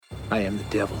I am the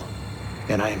devil,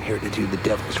 and I am here to do the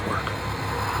devil's work.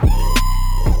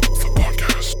 The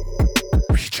podcast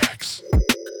rejects.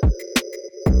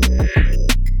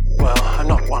 Well, I'm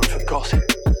not one for gossip,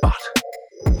 but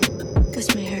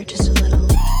This may hurt just a little.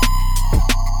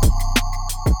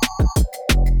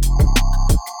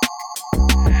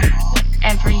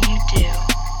 Whatever you do,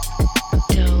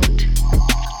 don't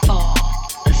fall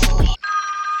asleep.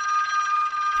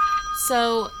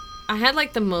 So, I had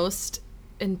like the most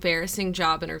embarrassing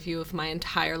job interview of my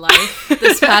entire life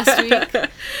this past week.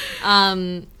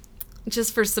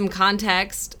 Just for some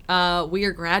context, we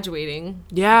are graduating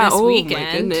this weekend.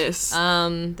 My goodness.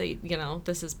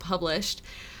 This is published.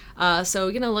 So,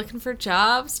 looking for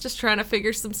jobs, just trying to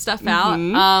figure some stuff out.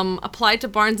 Applied to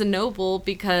Barnes & Noble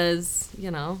because,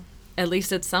 at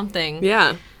least it's something.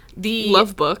 Yeah.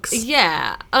 Love books.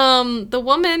 Yeah. The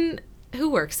woman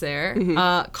who works there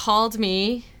called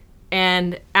me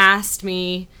and asked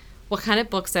me what kind of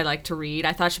books I like to read.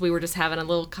 I thought we were just having a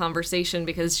little conversation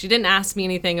because she didn't ask me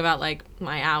anything about, like,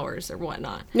 my hours or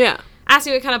whatnot. Yeah. Asked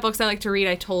me what kind of books I like to read.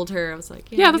 I told her. I was like,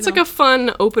 yeah, that's like a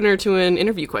fun opener to an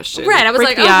interview question. Right. I was Break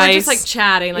like, the we're ice. just, like,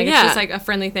 chatting. Like, Yeah. it's just, like, a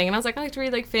friendly thing. And I was like, I like to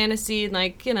read, like, fantasy and,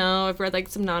 like, I've read, like,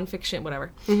 some nonfiction,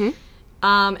 whatever. Mm-hmm.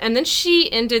 And then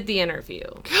she ended the interview.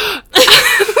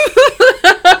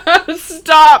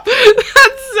 Stop.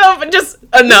 That's so... Just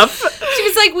enough. She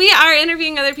was like, we are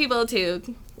interviewing other people, too.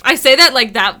 I say that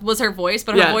like that was her voice,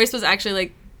 but her voice was actually,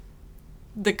 like,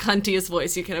 the cuntiest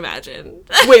voice you can imagine.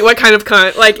 Wait, what kind of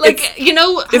cunt? Like I don't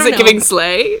know. Giving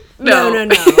slay? No. No,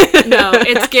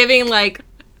 it's giving, like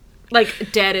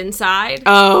dead inside.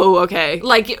 Oh, okay.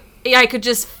 Like, I could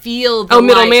just feel the,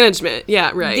 middle management.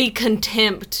 Yeah, right. The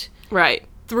contempt. Right.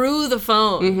 Through the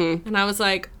phone. Mm-hmm. And I was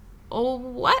like, oh,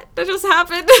 what? That just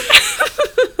happened?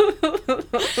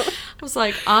 I was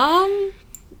like,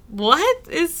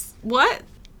 what?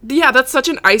 Yeah, that's such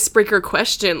an icebreaker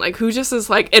question. Like, who just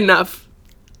is like, enough?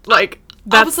 Like,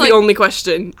 that's the only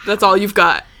question. That's all you've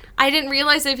got. I didn't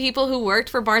realize that people who worked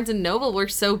for Barnes & Noble were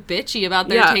so bitchy about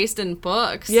their taste in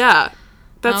books. Yeah.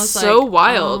 That's so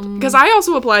wild. Because I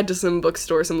also applied to some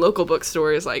local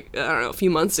bookstores, like, I don't know, a few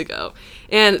months ago.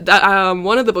 And that,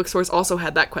 one of the bookstores also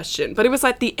had that question. But it was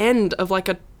at the end of, like,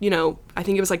 I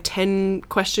think it was, like,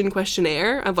 10-question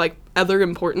questionnaire of, like, other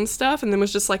important stuff. And then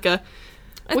was just, like, what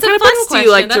kind of books do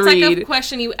you like to read? That's like a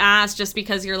question you ask just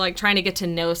because you're, like, trying to get to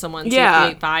know someone so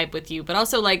they vibe with you. But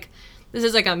also, like, this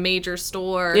is, like, a major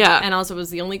store. Yeah. And also it was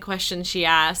the only question she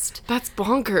asked. That's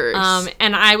bonkers.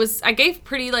 And I gave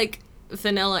pretty, like,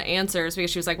 vanilla answers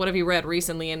because she was like, what have you read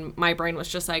recently? And my brain was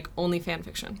just like, only fan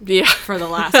fiction. Yeah. For the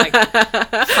last, like, 5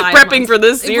 Prepping months. for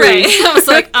this series. Right. I was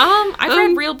like, I've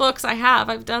read real books.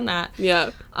 I've done that. Yeah.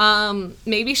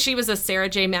 Maybe she was a Sarah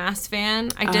J. Maas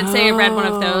fan. I did say I read one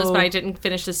of those, but I didn't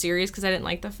finish the series because I didn't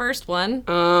like the first one.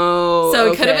 Oh,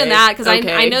 so it could have been that because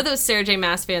I know those Sarah J.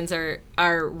 Maas fans are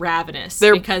ravenous.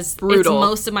 They're because brutal. It's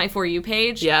most of my For You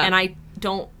page. Yeah. And I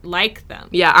don't like them.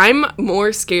 Yeah, I'm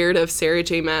more scared of Sarah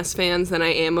J. Maas fans than I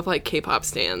am of, like, K-pop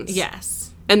stans.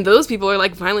 Yes. And those people are,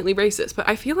 like, violently racist. But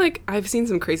I feel like I've seen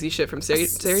some crazy shit from Sarah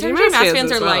J. Maas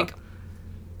fans are well. like,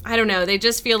 I don't know, they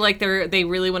just feel like they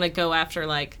really want to go after,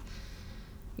 like,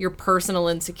 your personal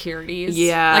insecurities.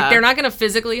 Yeah. Like, they're not going to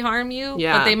physically harm you,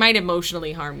 but they might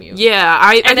emotionally harm you. Yeah.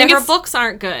 I think her books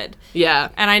aren't good. Yeah.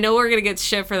 And I know we're going to get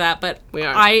shit for that, but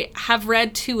I have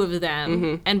read 2 of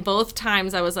them, and both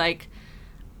times I was like,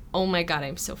 oh my god,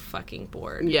 I'm so fucking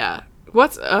bored. Yeah.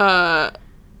 What's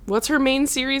her main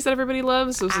series that everybody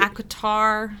loves?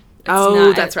 ACOTAR.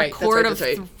 That's right. A Court of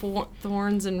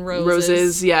Thorns and Roses.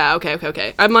 Roses, yeah.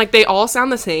 Okay. I'm like, they all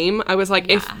sound the same. I was like,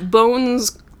 if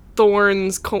bones,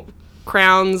 thorns,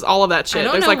 crowns, all of that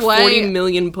shit. There's like 40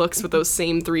 million books with those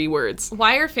same 3 words.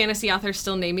 Why are fantasy authors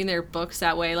still naming their books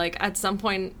that way? Like, at some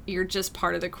point, you're just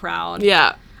part of the crowd.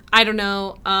 Yeah. I don't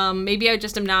know. Maybe I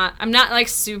just am not. I'm not, like,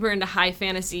 super into high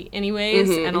fantasy anyways,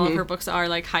 and all of her books are,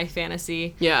 like, high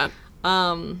fantasy. Yeah.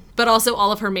 But also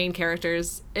all of her main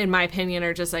characters, in my opinion,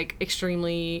 are just, like,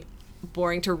 extremely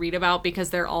boring to read about because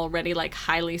they're already, like,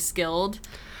 highly skilled.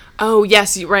 Oh,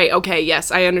 yes, right. Okay,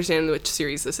 yes. I understand which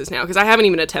series this is now because I haven't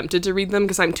even attempted to read them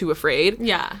because I'm too afraid.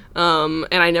 Yeah. And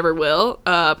I never will.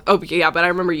 But I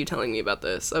remember you telling me about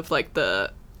this of, like,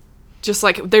 just,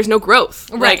 like, there's no growth.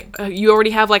 Right. Like, you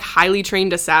already have, like, highly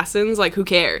trained assassins. Like, who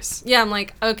cares? Yeah, I'm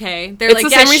like, okay. They're it's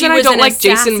like, the same reason I don't like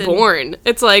assassin. Jason Bourne.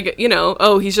 It's like,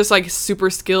 he's just, like,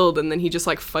 super skilled, and then he just,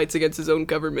 like, fights against his own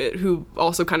government, who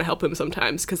also kind of help him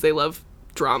sometimes, because they love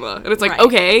drama. And it's like,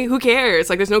 okay, who cares?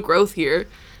 Like, there's no growth here.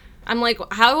 I'm like,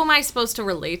 how am I supposed to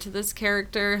relate to this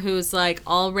character who's, like,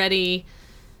 already,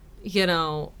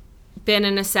 been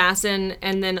an assassin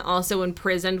and then also in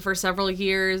prison for several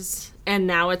years. And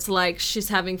now it's like she's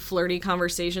having flirty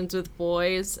conversations with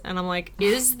boys. And I'm like,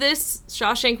 is this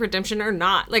Shawshank Redemption or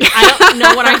not? Like, I don't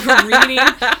know what I'm reading.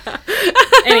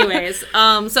 Anyways,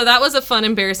 so that was a fun,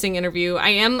 embarrassing interview. I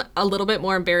am a little bit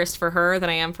more embarrassed for her than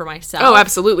I am for myself. Oh,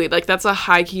 absolutely. Like, that's a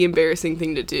high-key embarrassing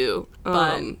thing to do.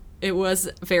 But it was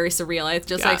very surreal. I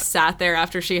just, like, sat there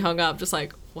after she hung up, just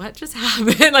like, what just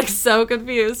happened? Like, so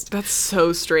confused. That's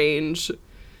so strange.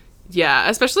 Yeah,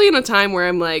 especially in a time where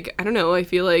I'm like, I don't know, I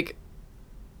feel like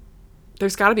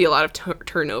there's got to be a lot of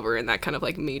turnover in that kind of,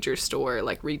 like, major store,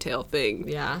 like, retail thing.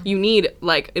 Yeah. You need,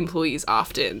 like, employees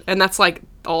often. And that's, like,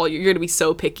 you're going to be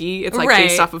so picky. It's, like,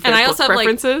 based off of their book preferences. And I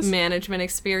also have, like, management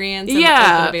experience and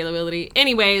open availability.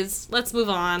 Anyways, let's move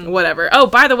on. Whatever. Oh,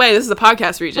 by the way, this is the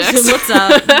podcast rejects. What's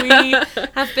up? We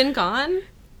have been gone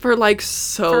for, like,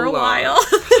 for a while.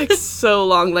 Like, so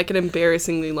long. Like, an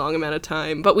embarrassingly long amount of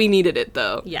time. But we needed it,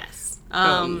 though. Yes.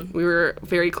 We were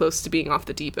very close to being off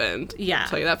the deep end. Yeah. I'll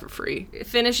tell you that for free.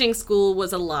 Finishing school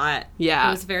was a lot. Yeah.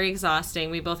 It was very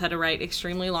exhausting. We both had to write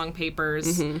extremely long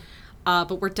papers. Mm-hmm.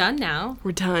 But we're done now.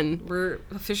 We're done. We're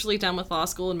officially done with law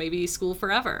school and maybe school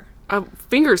forever.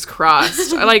 Fingers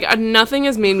crossed. Like, nothing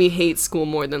has made me hate school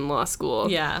more than law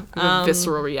school. Yeah. I have a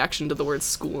visceral reaction to the word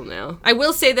school now. I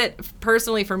will say that,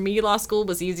 personally, for me, law school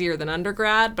was easier than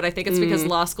undergrad, but I think it's because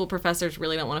law school professors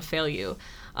really don't want to fail you.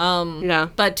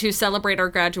 But to celebrate our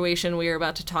graduation, we are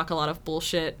about to talk a lot of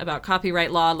bullshit about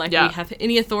copyright law, like we have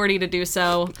any authority to do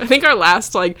so. I think our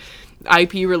last, like,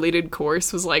 IP-related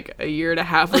course was, like, a year and a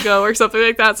half ago or something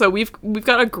like that, so we've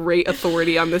got a great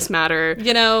authority on this matter.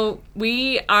 You know,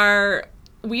 we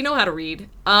know how to read.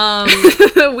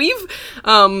 We've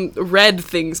read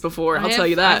things before, I'll tell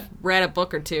you that. I've read a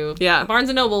book or two. Yeah.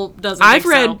 Barnes & Noble doesn't I've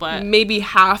read so, but maybe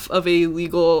half of a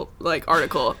legal, like,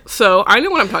 article, so I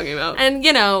know what I'm talking about. And,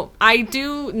 you know, I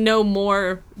do know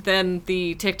more than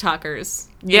the TikTokers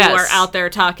who Yes. are out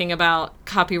there talking about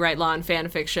copyright law and fan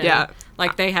fiction. Yeah.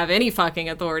 Like they have any fucking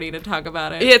authority to talk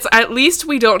about it. It's at least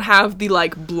we don't have the,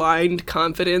 like, blind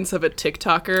confidence of a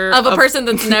TikToker. Of a person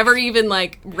that's never even,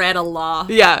 like, read a law.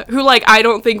 Yeah, who, like, I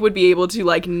don't think would be able to,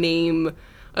 like, name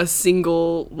a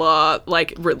single law,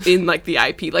 like, in, like, the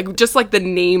IP. Like, just, like, the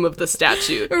name of the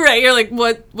statute. Right, you're like,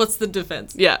 what's the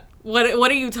defense? Yeah. What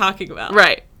are you talking about?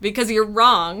 Right. Because you're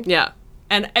wrong. Yeah.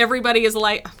 And everybody is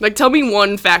like... Like, tell me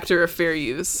one factor of fair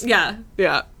use. Yeah.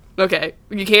 Yeah. Okay.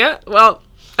 You can't? Well...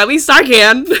 At least I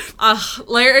can.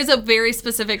 There is a very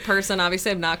specific person.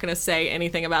 Obviously, I'm not going to say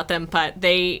anything about them, but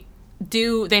they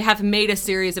have made a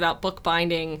series about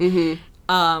bookbinding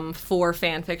for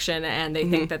fan fiction, and they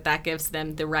think that gives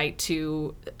them the right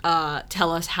to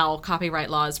tell us how copyright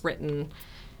law is written.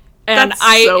 And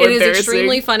so it is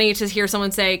extremely funny to hear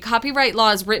someone say copyright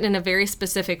law is written in a very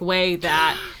specific way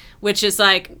that, which is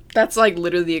like that's like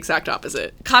literally the exact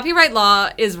opposite. Copyright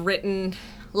law is written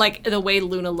like the way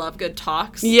Luna Lovegood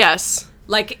talks. Yes.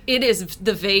 Like, it is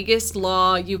the vaguest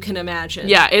law you can imagine.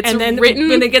 Yeah, it's and then written...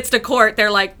 when it gets to court, they're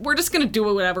like, we're just going to do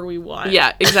whatever we want.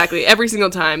 Yeah, exactly. Every single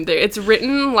time. It's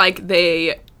written like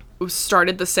they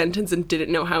started the sentence and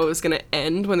didn't know how it was going to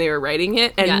end when they were writing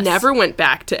it, and never went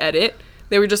back to edit.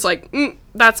 They were just like,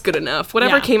 that's good enough.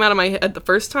 Whatever came out of my head the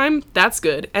first time, that's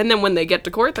good. And then when they get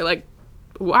to court, they're like,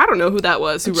 well, I don't know who that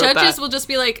was who wrote that. Judges will just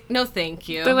be like, no, thank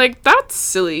you. They're like, that's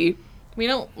silly. We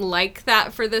don't like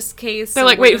that for this case. They're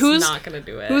like, wait, who's not gonna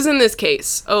do it? Who's in this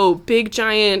case? Oh, big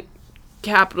giant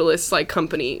capitalist like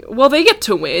company. Well, they get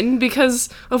to win because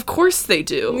of course they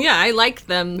do. Yeah, I like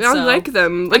them. I like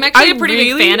them. Like, I'm actually a pretty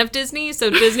big fan of Disney, so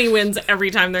Disney wins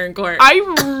every time they're in court. I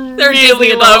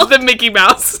really love the Mickey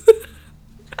Mouse.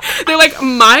 They're like,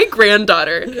 my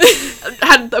granddaughter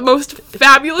had the most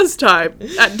fabulous time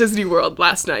at Disney World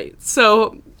last night.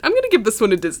 So I'm going to give this one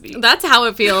to Disney. That's how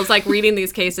it feels, like, reading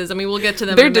these cases. I mean, we'll get to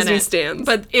them They're in a minute. Disney stands.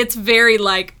 But it's very,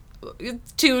 like,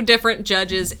 two different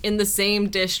judges in the same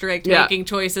district making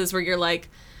choices where you're like,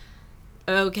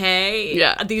 okay.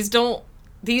 Yeah.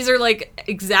 These are, like,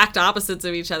 exact opposites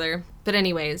of each other. But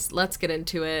anyways, let's get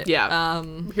into it. Yeah.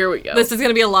 Here we go. This is going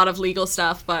to be a lot of legal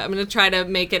stuff, but I'm going to try to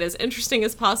make it as interesting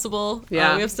as possible.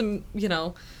 Yeah. We have some,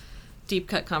 deep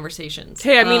cut conversations.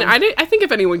 Hey, I mean, I think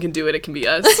if anyone can do it, it can be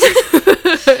us.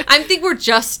 I think we're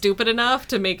just stupid enough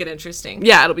to make it interesting.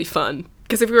 Yeah, it'll be fun.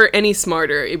 Because if we were any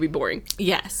smarter, it'd be boring.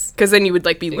 Yes. Because then you would,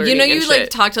 like, be learning you like,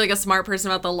 talk to, like, a smart person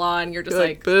about the law, and you're just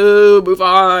like, boo, move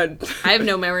on. I have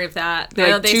no memory of that.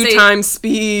 Like, they 2 times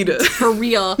speed. For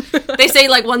real. They say,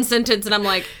 like, one sentence, and I'm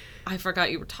like, I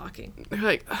forgot you were talking. They're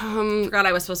like, Forgot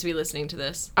I was supposed to be listening to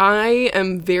this. I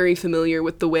am very familiar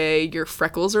with the way your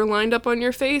freckles are lined up on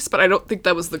your face, but I don't think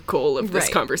that was the goal of this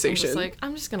conversation.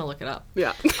 I'm just going to look it up.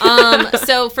 Yeah.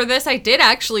 So for this, I did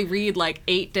actually read like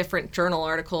 8 different journal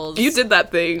articles. You did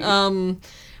that thing.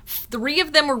 3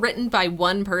 of them were written by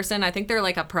one person. I think they're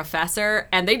like a professor,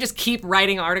 and they just keep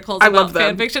writing articles about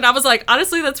fan fiction. I was like,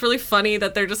 honestly, that's really funny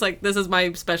that they're just like, this is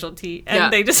my specialty,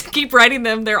 and they just keep writing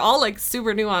them. They're all like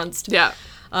super nuanced. Yeah.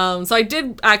 So I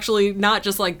did actually not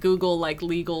just like Google like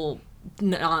legal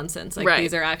nonsense. Like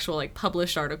these are actual like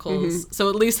published articles. So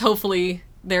at least hopefully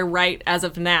they're right as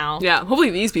of now. Yeah,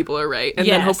 hopefully these people are right. And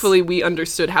then hopefully we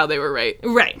understood how they were right.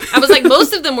 Right. I was like,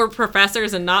 most of them were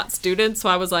professors and not students, so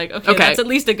I was like, okay, that's at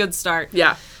least a good start.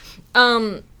 Yeah.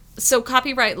 So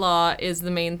copyright law is the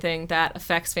main thing that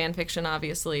affects fan fiction,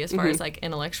 obviously, as far as like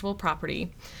intellectual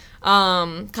property.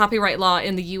 Copyright law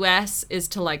in the US is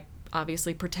to like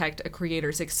obviously protect a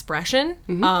creator's expression.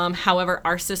 However,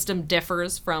 our system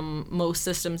differs from most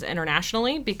systems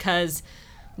internationally because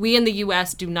we in the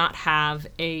U.S. do not have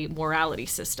a morality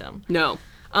system. No.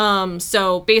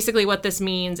 So basically what this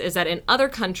means is that in other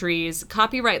countries,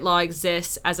 copyright law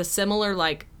exists as a similar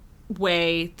like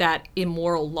way that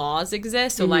immoral laws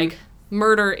exist. So like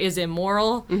murder is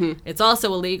immoral. It's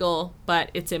also illegal,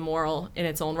 but it's immoral in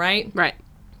its own right. Right.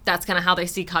 That's kind of how they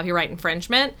see copyright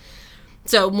infringement.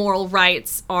 So moral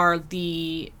rights are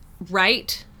the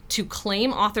right to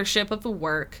claim authorship of the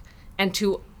work and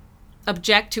to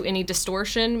object to any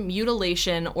distortion,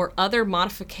 mutilation, or other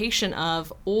modification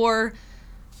of, or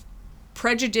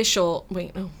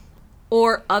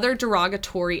or other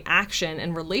derogatory action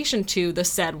in relation to the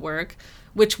said work,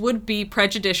 which would be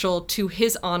prejudicial to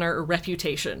his honor or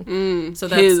reputation. So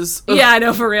that's his. Yeah, I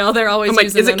know, for real. They're always like,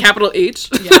 using is them. it capital H?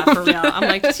 Yeah, for real. I'm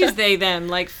like, just use they, them.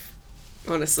 Like,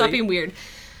 honestly. Stop being weird.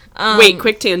 Wait,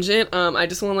 quick tangent. I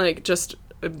just want to like just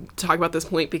talk about this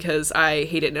point because I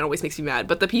hate it and it always makes me mad.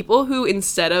 But the people who,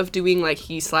 instead of doing like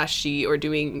he/she or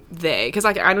doing they, because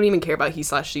like I don't even care about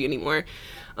he/she anymore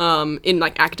in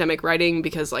like academic writing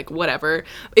because like whatever,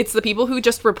 it's the people who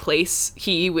just replace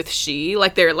he with she,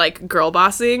 like they're like girl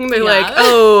bossing. They're like,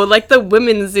 oh, like the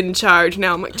women's in charge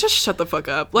now. I'm like, just shut the fuck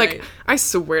up. Like, I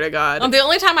swear to God. The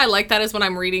only time I like that is when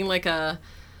I'm reading like a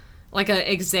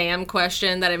exam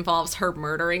question that involves her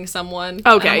murdering someone.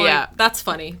 Okay, like, yeah. That's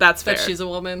funny. That's fair. That she's a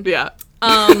woman. Yeah.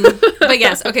 But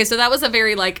yes, okay, so that was a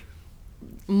very, like,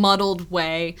 muddled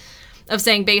way of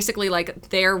saying basically, like,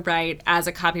 their right as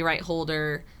a copyright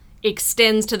holder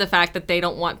extends to the fact that they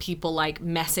don't want people, like,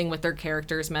 messing with their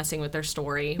characters, messing with their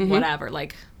story, whatever.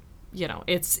 Like, you know,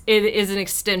 it is an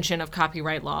extension of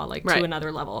copyright law, like, to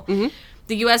another level.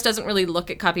 The U.S. doesn't really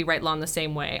look at copyright law in the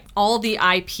same way. All the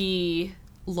IP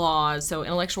laws, so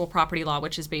intellectual property law,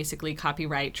 which is basically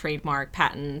copyright, trademark,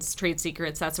 patents, trade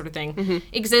secrets, that sort of thing,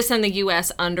 exists in the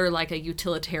U.S. under like a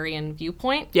utilitarian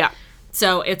viewpoint. Yeah.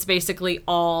 So it's basically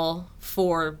all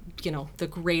for, you know, the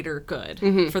greater good,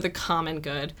 for the common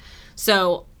good.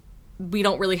 So we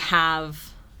don't really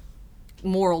have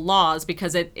moral laws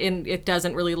because it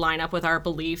doesn't really line up with our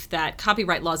belief that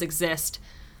copyright laws exist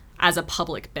as a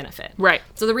public benefit. Right.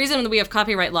 So the reason that we have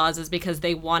copyright laws is because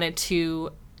they wanted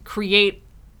to create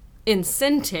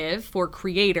incentive for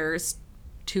creators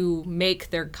to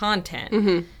make their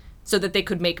content so that they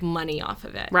could make money off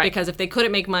of it. Right. Because if they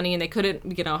couldn't make money and they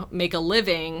couldn't, you know, make a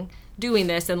living doing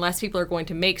this, then less people are going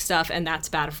to make stuff, and that's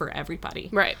bad for everybody.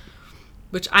 Right.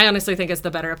 Which I honestly think is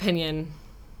the better opinion,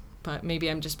 but maybe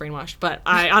I'm just brainwashed. But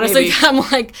I honestly, I'm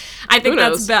like, I think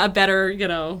that's a better, you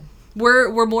know,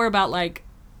 we're more about like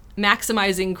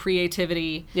maximizing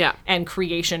creativity and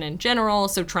creation in general,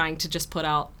 so trying to just put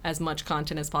out as much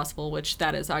content as possible, which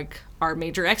that is like our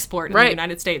major export in the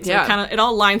United States. So it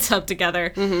all lines up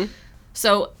together.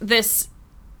 So this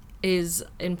is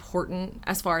important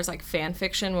as far as like fan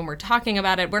fiction when we're talking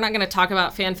about it. We're not going to talk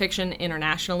about fan fiction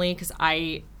internationally because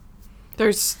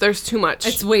there's too much.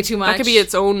 It's way too much. That could be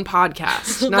its own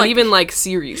podcast. Not even like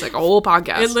series, like a whole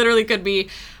podcast. It literally could be.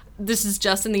 This is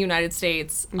just in the United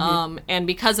States, and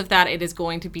because of that, it is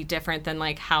going to be different than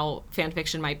like how fan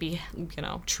fiction might be, you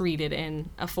know, treated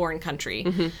in a foreign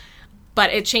country.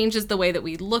 But it changes the way that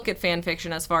we look at fan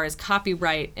fiction as far as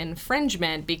copyright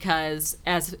infringement, because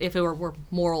as if it were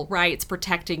moral rights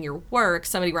protecting your work,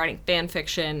 somebody writing fan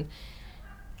fiction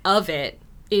of it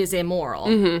is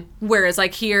immoral. Whereas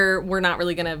like here, we're not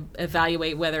really going to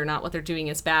evaluate whether or not what they're doing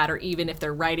is bad, or even if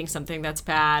they're writing something that's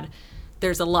bad.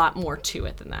 There's a lot more to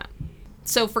it than that.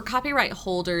 So for copyright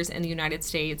holders in the United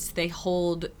States, they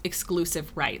hold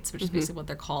exclusive rights, which is basically what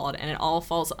they're called, and it all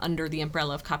falls under the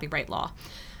umbrella of copyright law.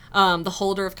 The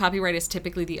holder of copyright is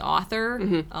typically the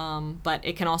author, but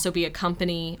it can also be a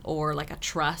company or like a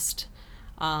trust.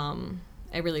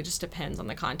 It really just depends on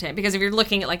the content. Because if you're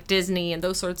looking at like Disney and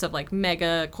those sorts of like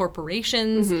mega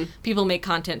corporations, people make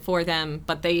content for them,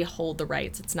 but they hold the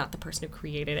rights. It's not the person who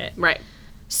created it. Right.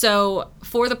 So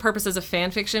for the purposes of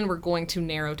fan fiction, we're going to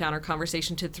narrow down our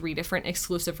conversation to 3 different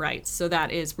exclusive rights. So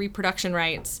that is reproduction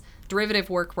rights, derivative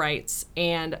work rights,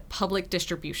 and public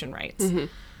distribution rights.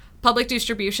 Public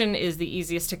distribution is the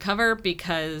easiest to cover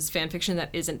because fan fiction that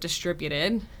isn't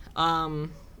distributed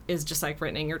is just like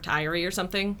written in your diary or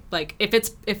something. Like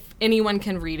if anyone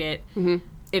can read it,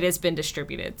 it has been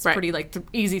distributed. It's pretty like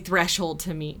easy threshold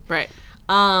to meet. Right.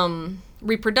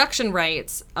 Reproduction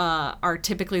rights are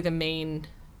typically the main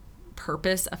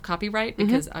purpose of copyright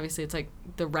because obviously it's like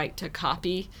the right to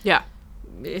copy. Yeah.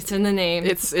 It's in the name.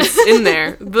 It's in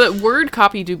there. The word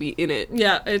copy do be in it.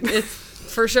 Yeah, it's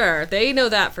for sure. They know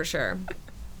that for sure.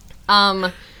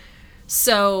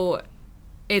 So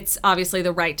it's obviously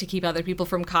the right to keep other people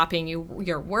from copying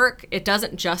your work. It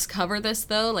doesn't just cover this,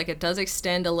 though. Like, it does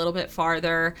extend a little bit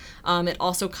farther. It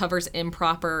also covers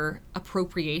improper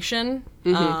appropriation.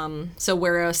 So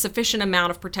where a sufficient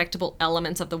amount of protectable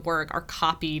elements of the work are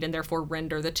copied and therefore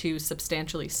render the two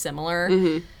substantially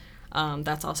similar.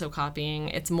 That's also copying.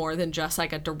 It's more than just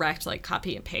like a direct like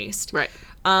copy and paste. Right.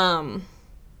 Fan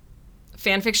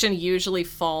fiction usually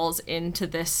falls into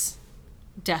this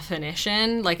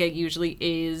definition. Like, it usually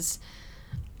is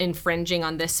infringing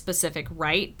on this specific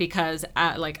right because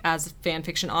like as a fan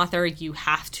fiction author, you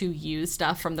have to use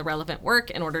stuff from the relevant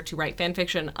work in order to write fan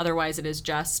fiction. Otherwise, it is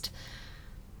just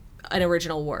an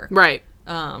original work. Right.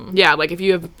 Yeah, like if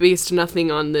you have based nothing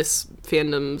on this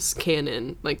fandom's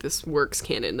canon, like this work's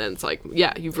canon, then it's like,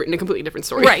 yeah, you've written a completely different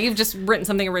story. Right, you've just written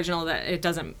something original that it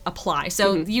doesn't apply.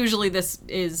 So usually this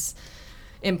is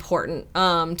important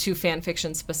to fan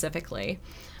fiction specifically.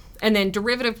 And then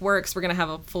derivative works, we're going to have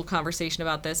a full conversation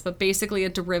about this, but basically a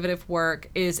derivative work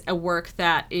is a work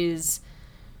that is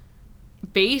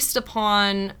based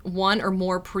upon one or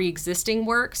more pre-existing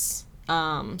works.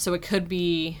 So it could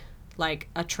be like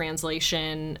a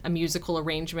translation, a musical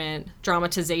arrangement,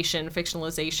 dramatization,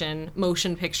 fictionalization,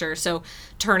 motion picture. So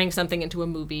turning something into a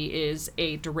movie is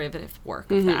a derivative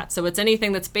work of that. So it's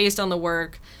anything that's based on the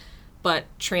work but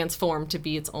transformed to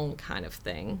be its own kind of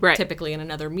thing. Right. Typically in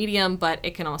another medium, but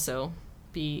it can also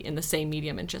be in the same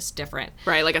medium and just different.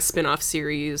 Right, like a spin-off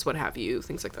series, what have you,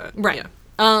 things like that. Right. Yeah.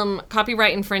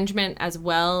 Copyright infringement as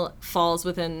well falls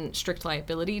within strict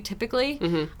liability typically.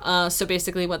 So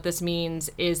basically what this means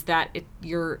is that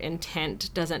your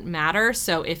intent doesn't matter.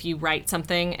 So if you write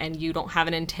something and you don't have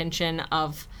an intention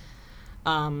of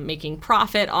making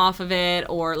profit off of it,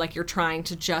 or like you're trying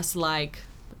to just like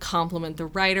compliment the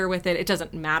writer with it, it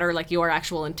doesn't matter. Like your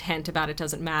actual intent about it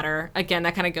doesn't matter. Again,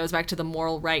 that kind of goes back to the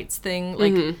moral rights thing.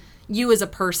 Like you as a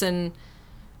person,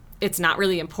 it's not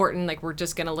really important. Like, we're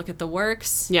just gonna look at the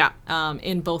works. Yeah.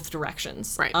 In both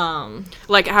directions. Right.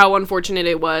 Like how unfortunate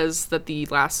it was that the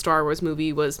last Star Wars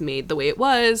movie was made the way it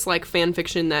was. Like fan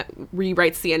fiction that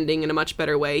rewrites the ending in a much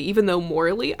better way. Even though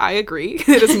morally, I agree,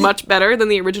 it is much better than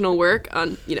the original work.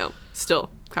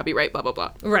 Still copyright, blah blah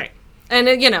blah. Right. And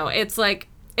it's like,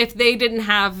 if they didn't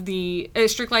have the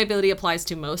strict liability applies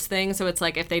to most things, so it's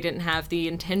like if they didn't have the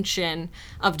intention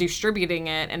of distributing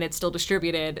it and it's still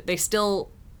distributed, they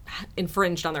still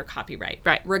infringed on their copyright,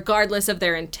 right? Regardless of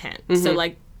their intent. So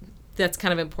like that's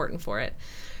kind of important for it.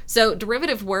 So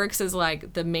derivative works is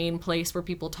like the main place where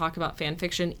people talk about fan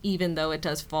fiction, even though it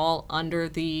does fall under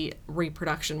the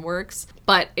reproduction works,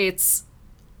 but it's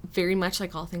very much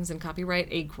like all things in copyright,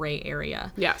 a gray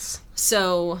area. Yes.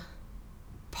 So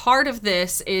part of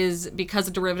this is because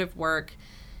a derivative work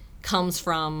comes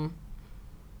from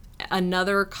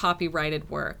another copyrighted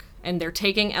work and they're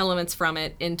taking elements from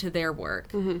it into their work.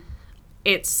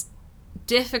 It's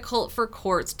difficult for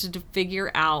courts to figure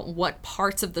out what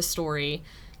parts of the story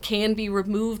can be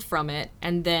removed from it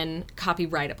and then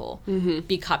copyrightable,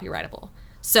 be copyrightable.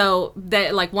 So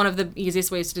that, like, one of the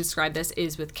easiest ways to describe this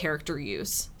is with character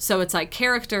use. So it's like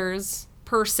characters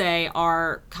per se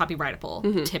are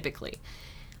copyrightable typically.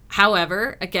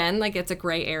 However, again, like, it's a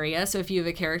gray area. So if you have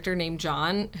a character named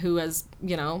John who has,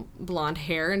 blonde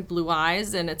hair and blue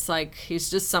eyes, and it's like he's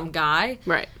just some guy,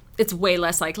 right? It's way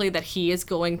less likely that he is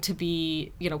going to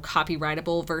be,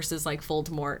 copyrightable versus like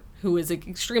Voldemort, who is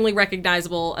extremely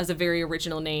recognizable as a very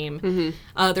original name.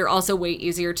 They're also way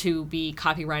easier to be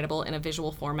copyrightable in a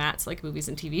visual formats like movies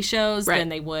and TV shows than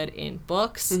they would in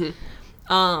books.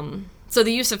 So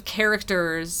the use of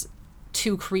characters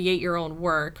to create your own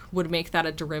work would make that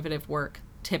a derivative work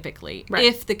typically,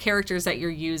 if the characters that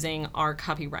you're using are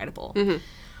copyrightable.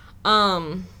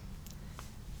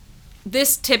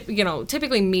 this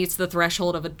typically meets the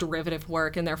threshold of a derivative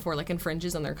work and therefore like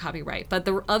infringes on their copyright. But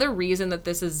the other reason that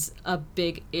this is a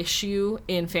big issue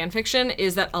in fan fiction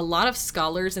is that a lot of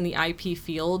scholars in the IP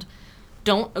field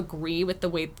don't agree with the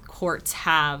way courts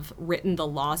have written the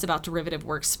laws about derivative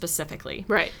works specifically.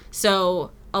 Right.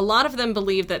 So a lot of them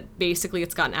believe that basically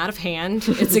it's gotten out of hand.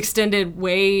 It's extended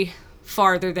way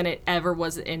farther than it ever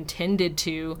was intended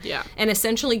to. Yeah. And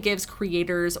essentially gives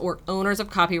creators or owners of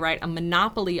copyright a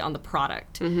monopoly on the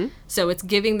product. Mm-hmm. So it's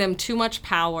giving them too much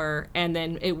power, and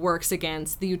then it works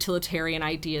against the utilitarian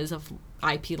ideas of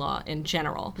IP law in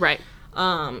general. Right.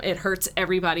 It hurts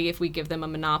everybody if we give them a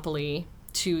monopoly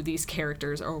to these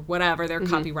characters or whatever their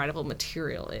copyrightable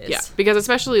material is. Yeah, because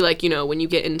especially like, when you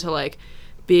get into like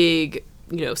big,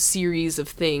 series of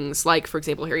things, like for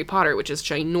example Harry Potter, which is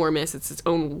ginormous, it's its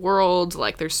own world,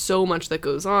 like there's so much that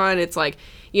goes on. It's like,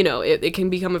 it can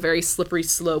become a very slippery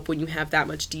slope when you have that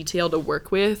much detail to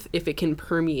work with, if it can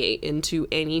permeate into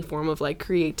any form of like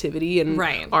creativity and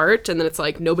art, and then it's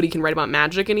like nobody can write about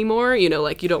magic anymore,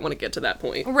 like you don't want to get to that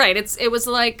point. Right. It was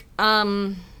like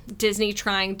Disney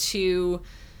trying to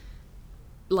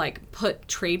like put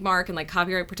trademark and like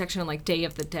copyright protection on like Day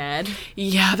of the Dead.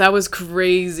 Yeah, that was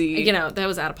crazy. That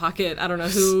was out of pocket. I don't know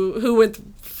who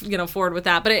went forward with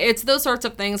that, but it's those sorts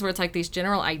of things where it's like these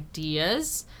general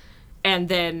ideas and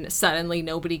then suddenly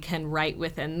nobody can write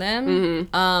within them.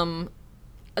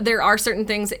 Mm-hmm. There are certain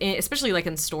things, especially like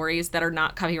in stories, that are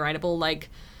not copyrightable, like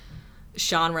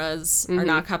genres are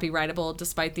not copyrightable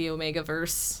despite the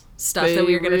Omegaverse stuff that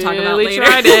we were going to talk about later.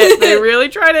 They really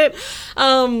tried it.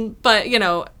 But,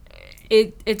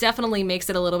 it definitely makes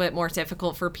it a little bit more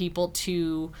difficult for people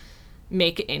to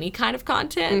make any kind of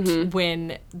content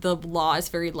when the law is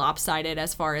very lopsided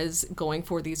as far as going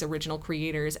for these original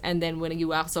creators. And then when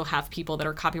you also have people that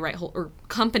are or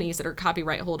companies that are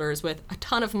copyright holders with a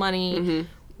ton of money,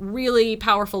 really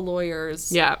powerful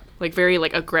lawyers. Yeah, like very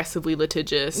like aggressively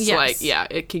litigious. Yes. Like, yeah,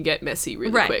 it can get messy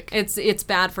really quick. It's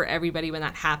bad for everybody when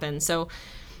that happens. So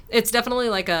it's definitely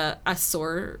like a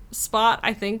sore spot,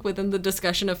 I think, within the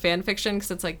discussion of fan fiction, because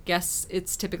it's like, yes,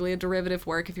 it's typically a derivative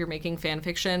work if you're making fan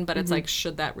fiction, but it's like,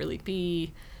 should that really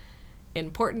be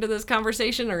important to this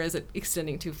conversation, or is it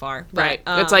extending too far? But, right.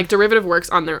 It's like derivative works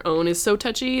on their own is so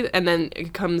touchy, and then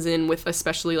it comes in with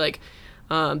especially like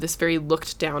this very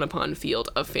looked down upon field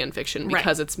of fan fiction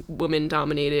because it's women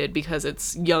dominated, because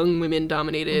it's young women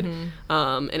dominated,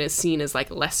 and is seen as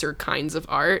like lesser kinds of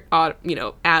art,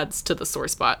 adds to the sore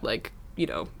spot, like,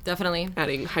 definitely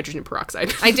adding hydrogen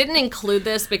peroxide. I didn't include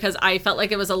this because I felt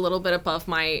like it was a little bit above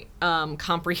my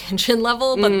comprehension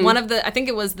level, but I think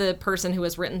it was the person who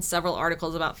has written several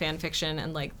articles about fan fiction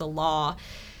and like the law,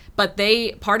 but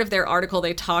part of their article,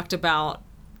 they talked about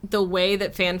the way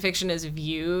that fan fiction is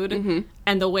viewed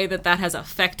and the way that has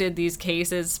affected these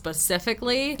cases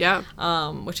specifically. Yeah.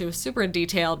 Which it was super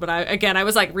detailed, but I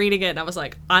was like reading it and I was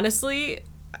like, honestly,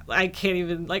 I can't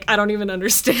even, like, I don't even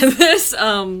understand this.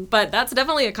 But that's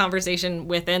definitely a conversation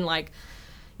within like,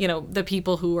 the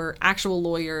people who are actual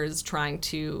lawyers trying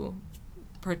to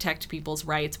protect people's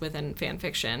rights within fan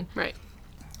fiction. Right.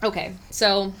 Okay.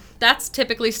 So that's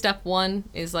typically step one,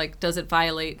 is like, does it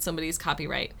violate somebody's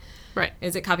copyright? Right.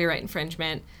 Is it copyright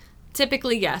infringement?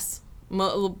 Typically, yes.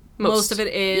 Most of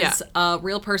it is. Yeah.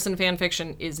 Real person fan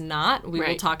fiction is not. We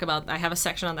will talk about, I have a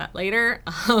section on that later.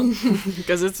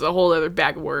 Because it's a whole other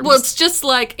bag of worms. Well, it's just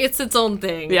like, it's its own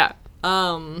thing. Yeah.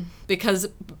 Because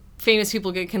famous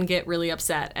people can get really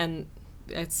upset, and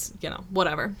it's,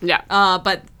 whatever. Yeah.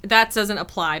 But that doesn't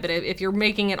apply. But if you're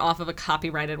making it off of a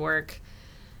copyrighted work,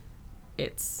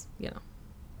 it's,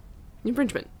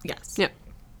 infringement. Yes. Yeah.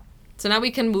 So now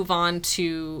we can move on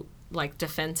to like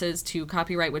defenses to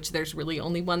copyright, which there's really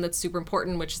only one that's super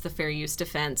important, which is the fair use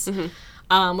defense,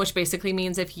 which basically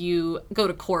means if you go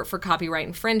to court for copyright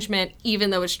infringement, even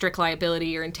though it's strict liability,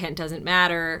 your intent doesn't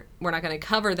matter, we're not going to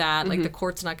cover that. Like the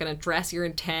court's not going to address your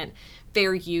intent.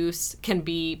 Fair use can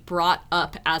be brought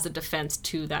up as a defense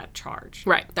to that charge.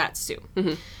 Right. That suit.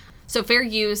 So fair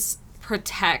use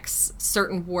protects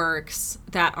certain works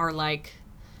that are like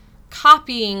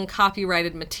copying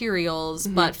copyrighted materials,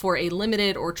 but for a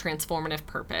limited or transformative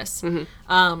purpose.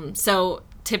 So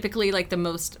typically, like, the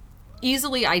most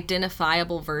easily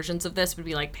identifiable versions of this would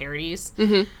be like parodies.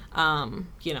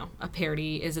 A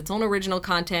parody is its own original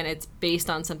content. It's based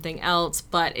on something else,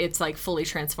 but it's like fully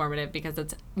transformative because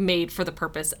it's made for the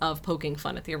purpose of poking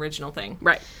fun at the original thing.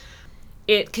 Right.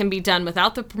 It can be done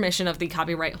without the permission of the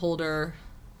copyright holder,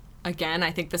 again,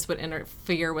 I think this would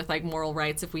interfere with like moral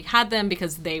rights if we had them,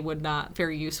 because fair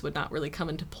use would not really come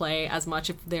into play as much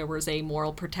if there was a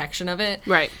moral protection of it.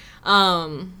 Right.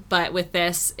 But with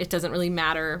this, it doesn't really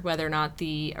matter whether or not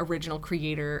the original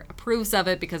creator approves of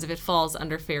it, because if it falls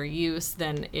under fair use,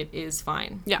 then it is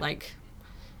fine. Yeah. Like,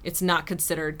 it's not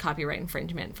considered copyright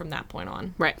infringement from that point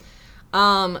on. Right.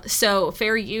 So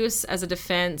fair use as a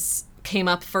defense came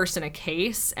up first in a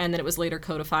case, and then it was later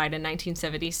codified in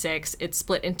 1976. It's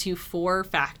split into 4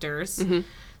 factors. Mm-hmm.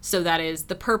 So that is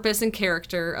the purpose and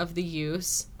character of the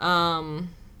use,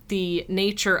 the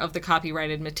nature of the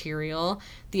copyrighted material,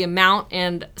 the amount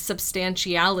and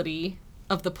substantiality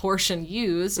of the portion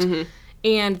used, mm-hmm.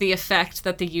 and the effect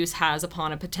that the use has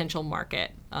upon a potential market.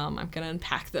 I'm going to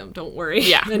unpack them, don't worry.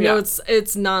 Yeah. I know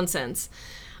it's nonsense.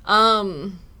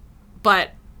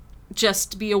 But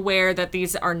just be aware that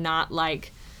these are not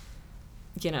like,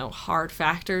 hard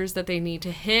factors that they need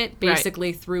to hit.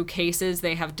 Basically, through cases,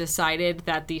 they have decided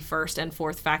that the first and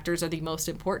fourth factors are the most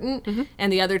important, mm-hmm.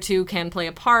 and the other 2 can play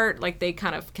a part. Like, they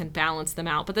kind of can balance them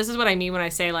out. But this is what I mean when I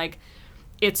say, like,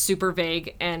 it's super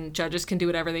vague and judges can do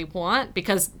whatever they want,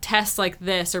 because tests like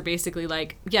this are basically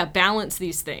like, balance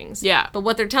these things. Yeah. But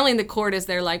what they're telling the court is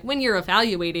they're like, when you're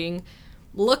evaluating,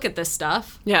 look at this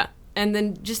stuff. Yeah. And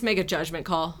then just make a judgment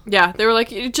call. Yeah, they were like,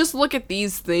 just look at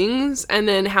these things, and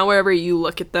then however you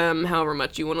look at them, however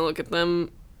much you want to look at them,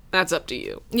 that's up to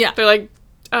you. Yeah. They're like,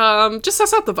 just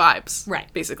suss out the vibes.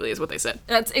 Right. Basically, is what they said.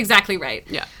 That's exactly right.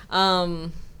 Yeah.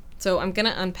 So I'm going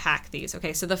to unpack these.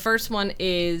 Okay, so the first one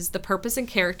is the purpose and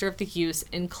character of the use,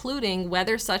 including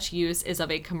whether such use is of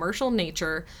a commercial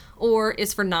nature or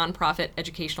is for nonprofit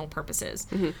educational purposes.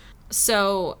 Mm-hmm.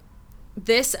 So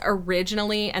this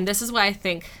originally, and this is why I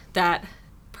think that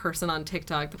person on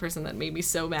TikTok, the person that made me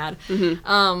so mad,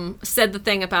 mm-hmm. Said the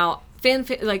thing about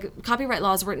copyright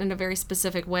laws written in a very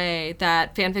specific way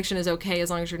that fan fiction is okay as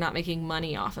long as you're not making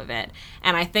money off of it.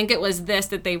 And I think it was this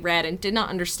that they read and did not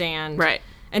understand. Right.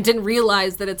 And didn't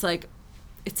realize that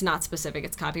it's not specific.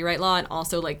 It's copyright law, and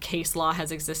also like case law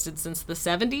has existed since the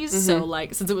 70s. Mm-hmm. So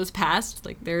like since it was passed,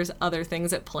 like there's other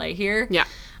things at play here. Yeah.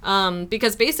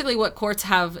 Because basically what courts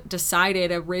have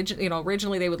decided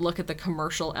originally they would look at the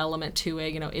commercial element to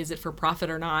it. Is it for profit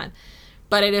or not?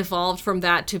 But it evolved from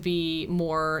that to be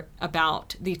more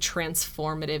about the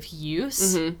transformative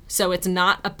use. Mm-hmm. So it's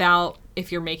not about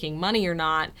if you're making money or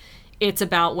not. It's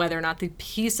about whether or not the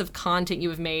piece of content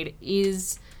you have made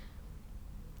is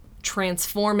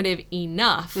transformative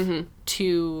enough mm-hmm.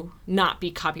 to not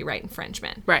be copyright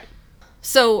infringement. Right.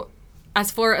 So as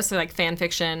far as like fan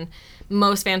fiction,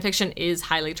 most fan fiction is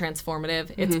highly transformative.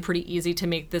 Mm-hmm. It's pretty easy to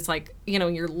make this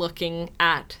you're looking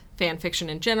at fan fiction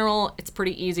in general. It's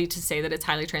pretty easy to say that it's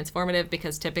highly transformative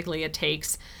because typically it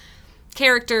takes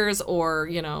characters or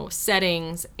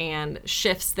settings and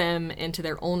shifts them into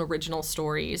their own original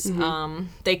stories. Mm-hmm.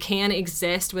 They can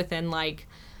exist within like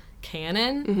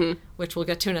canon, mm-hmm. which we'll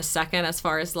get to in a second, as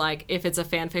far as like if it's a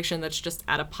fan fiction that's just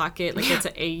out of pocket, like it's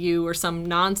an AU or some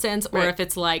nonsense, or if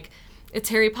it's like it's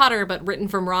Harry Potter but written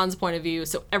from Ron's point of view,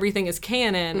 so everything is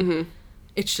canon. Mm-hmm.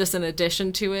 It's just an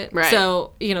addition to it. Right.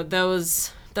 So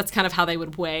that's kind of how they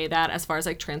would weigh that as far as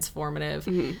like transformative.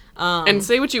 Mm-hmm. And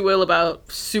say what you will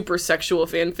about super sexual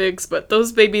fanfics, but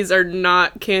those babies are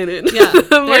not canon. Yeah,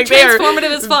 they're like,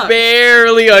 transformative as fuck.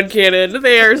 Barely on canon.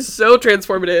 They are so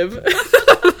transformative.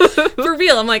 For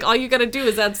real, I'm like, all you gotta do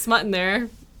is add smut in there.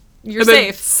 You're and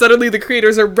safe. Suddenly the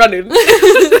creators are running.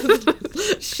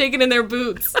 Shaking in their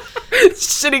boots.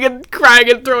 Shitting and crying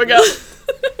and throwing up.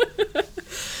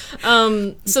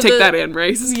 So take that, Anne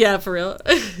Rice. Yeah, for real.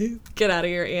 Get out of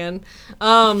here, Anne.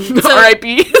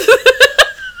 R.I.P.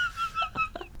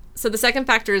 So the second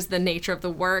factor is the nature of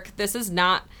the work. This is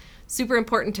not super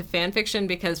important to fan fiction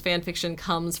because fan fiction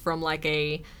comes from like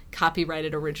a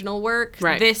copyrighted original work.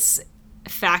 Right. This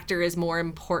factor is more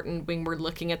important when we're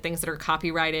looking at things that are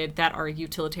copyrighted that are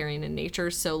utilitarian in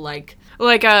nature. So like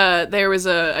there was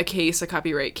a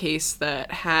copyright case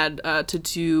that had to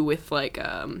do with like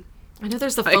I know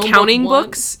there's the phone accounting book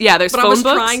books. Yeah, there's phone books.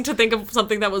 But I was trying to think of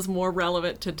something that was more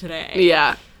relevant to today.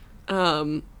 Yeah.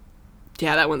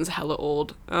 Yeah, that one's hella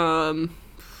old.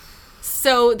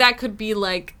 So that could be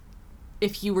like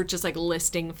if you were just like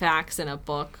listing facts in a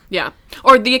book. Yeah.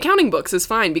 Or the accounting books is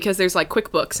fine because there's like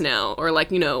QuickBooks now, or like,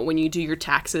 when you do your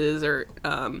taxes or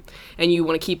and you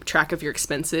want to keep track of your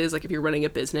expenses, like if you're running a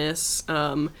business,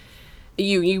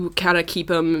 you kind of keep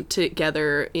them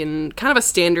together in kind of a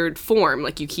standard form.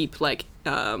 Like you keep like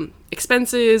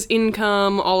expenses,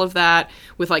 income, all of that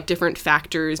with like different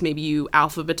factors. Maybe you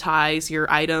alphabetize your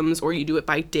items, or you do it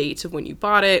by date of when you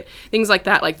bought it, things like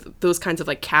that. Like those kinds of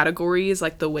like categories,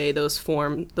 like the way those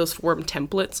form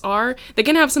templates are, they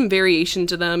can have some variation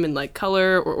to them in like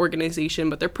color or organization,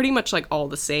 but they're pretty much like all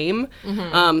the same.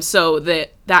 So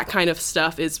that kind of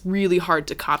stuff is really hard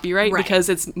to copyright, because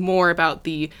it's more about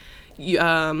the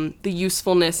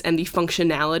usefulness and the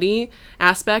functionality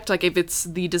aspect. Like if it's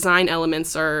the design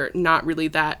elements are not really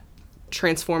that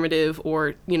transformative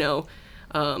or,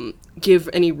 give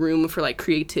any room for like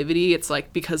creativity, it's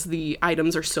like because the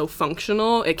items are so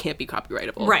functional, it can't be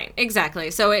copyrightable. Right,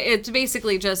 exactly. So it's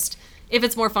basically just, if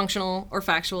it's more functional or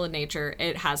factual in nature,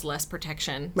 it has less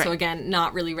protection. Right. So again,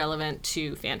 not really relevant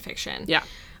to fan fiction. Yeah.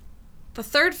 The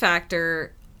third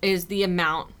factor is the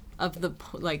amount of the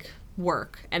like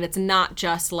work, and it's not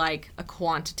just like a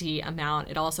quantity amount,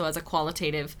 it also has a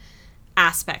qualitative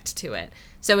aspect to it.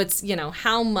 So it's,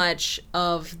 how much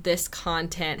of this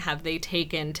content have they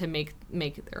taken to make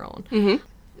it their own.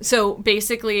 So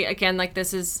basically, again, like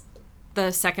this is the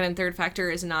second and third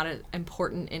factor is not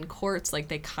important in courts. Like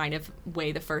they kind of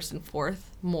weigh the first and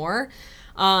fourth more,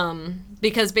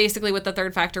 because basically with the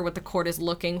third factor, what the court is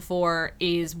looking for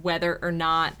is whether or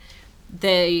not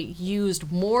they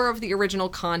used more of the original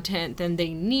content than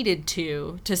they needed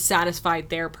to satisfy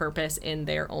their purpose in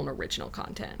their own original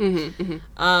content.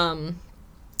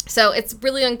 So it's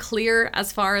really unclear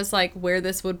as far as like where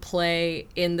this would play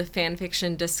in the fan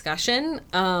fiction discussion.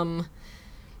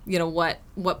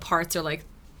 What parts are like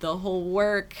the whole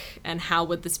work, and how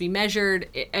would this be measured?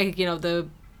 The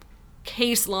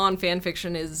case law in fan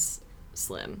fiction is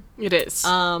slim. It is.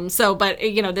 But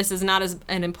this is not as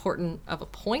an important of a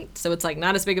point, so it's like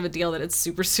not as big of a deal that it's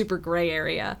super, super gray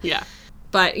area. Yeah.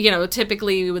 But,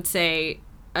 typically we would say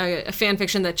a fan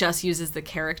fiction that just uses the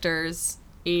characters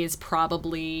is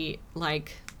probably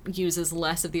like uses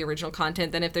less of the original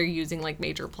content than if they're using like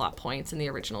major plot points in the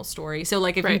original story. So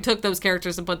like if you took those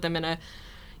characters and put them in a,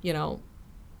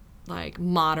 like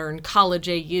modern college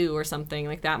AU or something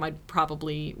like that, might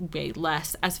probably weigh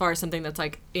less as far as something that's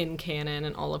like in canon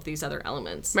and all of these other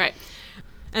elements. Right.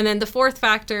 And then the fourth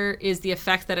factor is the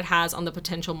effect that it has on the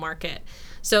potential market.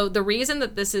 So the reason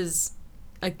that this is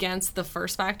against the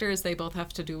first factor is they both have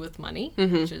to do with money,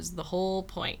 which is the whole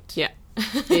point. Yeah.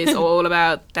 It's all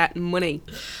about that money.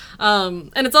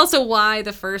 And it's also why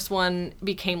the first one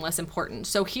became less important.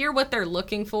 So here what they're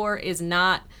looking for is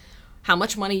not how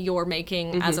much money you're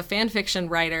making as a fan fiction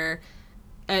writer.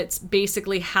 It's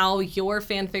basically how your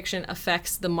fan fiction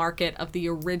affects the market of the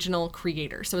original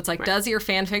creator. So it's like, does your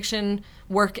fan fiction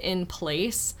work in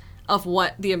place of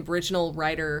what the original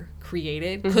writer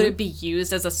created? Could it be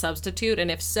used as a substitute?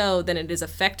 And if so, then it is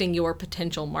affecting your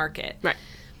potential market. Right.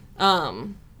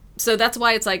 So that's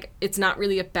why it's like, it's not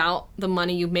really about the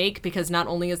money you make, because not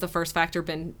only has the first factor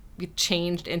been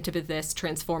changed into this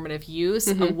transformative use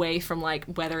away from like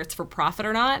whether it's for profit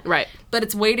or not. Right. But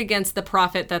it's weighed against the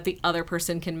profit that the other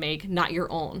person can make, not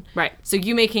your own. Right. So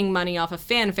you making money off of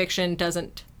fan fiction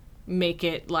doesn't make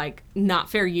it like not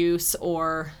fair use,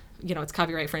 or, it's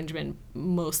copyright infringement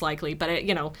most likely, but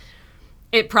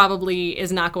it probably is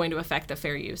not going to affect the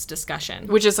fair use discussion.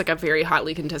 Which is like a very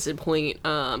hotly contested point,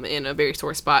 and a very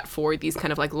sore spot for these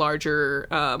kind of like larger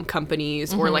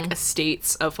companies or like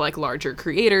estates of like larger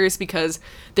creators, because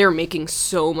they're making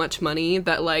so much money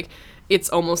that like it's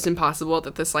almost impossible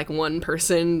that this like one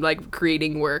person like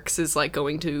creating works is like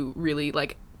going to really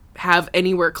like have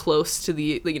anywhere close to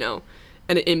the,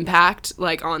 an impact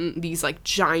like on these like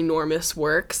ginormous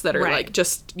works that are like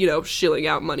just, shilling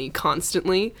out money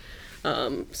constantly.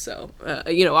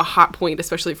 A hot point,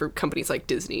 especially for companies like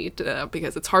Disney,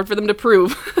 because it's hard for them to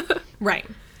prove. Right.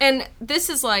 And this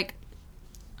is like,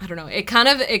 I don't know, it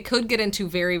could get into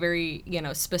very, very,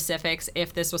 specifics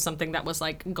if this was something that was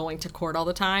like going to court all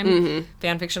the time.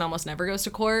 Fan fiction almost never goes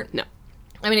to court. No.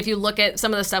 I mean, if you look at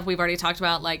some of the stuff we've already talked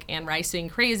about, like Anne Rice being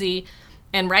crazy,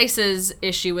 Anne Rice's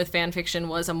issue with fan fiction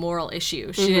was a moral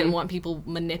issue. She didn't want people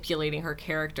manipulating her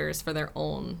characters for their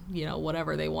own,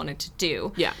 whatever they wanted to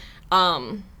do. Yeah.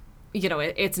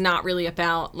 It's not really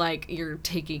about like you're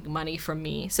taking money from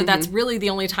me. So that's really the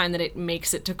only time that it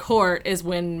makes it to court is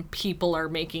when people are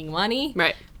making money.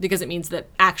 Right. Because it means that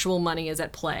actual money is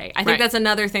at play. I think that's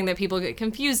another thing that people get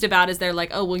confused about, is they're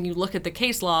like, oh, when you look at the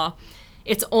case law,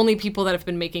 it's only people that have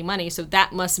been making money. So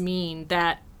that must mean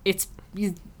that if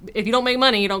you don't make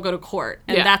money, you don't go to court.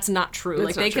 And that's not true.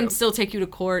 That's like they can still take you to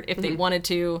court if they wanted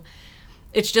to.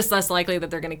 It's just less likely that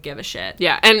they're going to give a shit.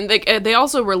 Yeah, and they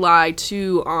also rely,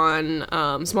 too,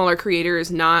 on smaller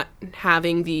creators not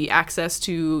having the access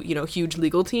to, huge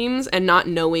legal teams and not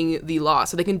knowing the law.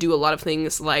 So they can do a lot of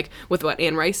things, like with what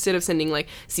Anne Rice did of sending, like,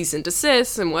 cease and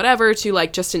desist and whatever to,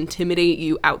 like, just intimidate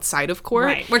you outside of court.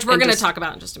 Right, which we're going to talk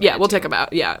about in just a minute. Yeah, we'll talk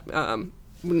about, we'll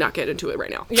not get into it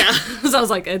right now. Yeah, so I was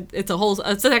like, it's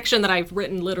a section that I've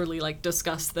written literally, like,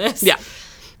 discuss this. Yeah.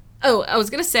 Oh, I was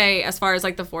going to say, as far as,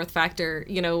 like, the fourth factor,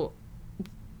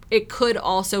 it could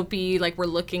also be, like, we're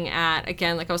looking at,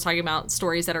 again, like I was talking about,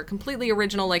 stories that are completely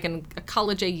original, like in a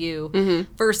college AU,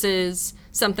 versus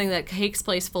something that takes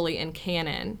place fully in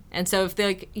canon. And so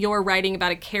if, you're writing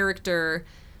about a character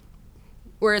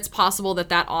where it's possible that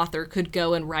that author could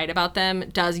go and write about them,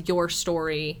 does your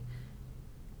story,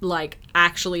 like,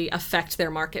 actually affect their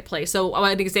marketplace? So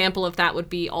an example of that would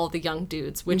be All the Young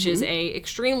Dudes, which is a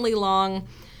extremely long,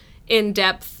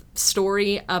 in-depth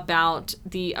story about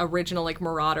the original, like,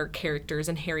 Marauder characters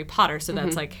in Harry Potter. So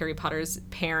that's like Harry Potter's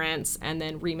parents, and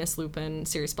then Remus Lupin,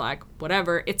 Sirius Black,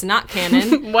 whatever. It's not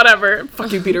canon. Whatever.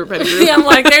 Fuck you, Peter Pettigrew. Yeah, I'm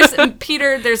like, there's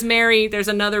Peter, there's Mary, there's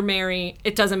another Mary.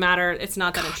 It doesn't matter. It's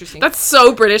not that interesting. That's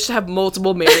so British to have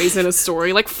multiple Marys in a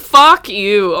story. Like, fuck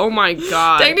you. Oh my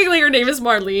god. Technically her name is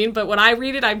Marlene, but when I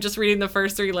read it, I'm just reading the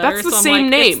first three letters. That's the so I'm same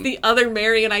like, name. It's the other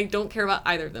Mary, and I don't care about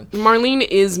either of them. Marlene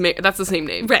is that's the same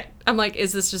name. Right. I'm like,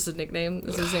 is this just a nickname?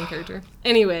 Is this the same character?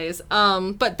 Anyways,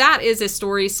 but that is a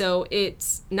story, so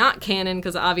it's not canon,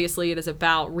 because obviously it is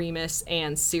about Remus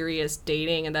and Sirius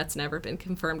dating, and that's never been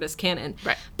confirmed as canon.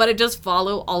 Right. But it does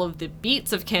follow all of the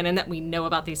beats of canon that we know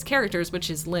about these characters,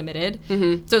 which is limited.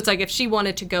 So it's like, if she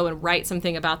wanted to go and write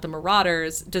something about the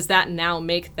Marauders, does that now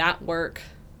make that work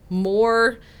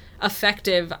more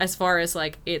effective as far as,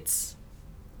 like, its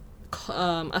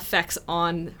effects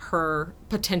on her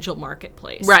potential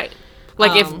marketplace? Right.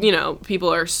 Like, if,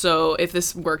 people are if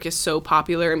this work is so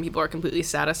popular and people are completely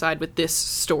satisfied with this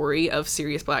story of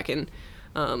Sirius Black and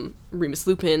Remus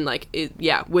Lupin, like,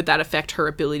 would that affect her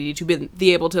ability to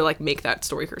be able to, like, make that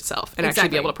story herself and actually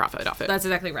be able to profit off it? That's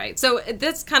exactly right. So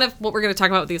that's kind of what we're going to talk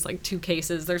about with these, like, two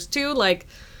cases. There's two, like,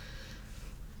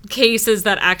 cases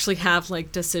that actually have,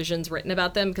 like, decisions written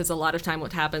about them, because a lot of time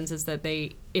what happens is that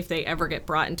if they ever get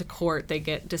brought into court, they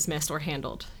get dismissed or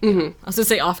handled. I was going to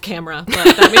say off camera, but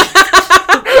that means...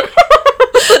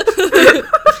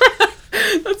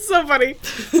 That's so funny.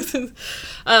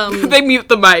 They mute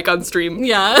the mic on stream for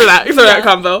that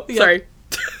combo. Yeah. Sorry.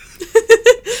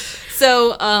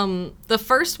 So the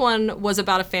first one was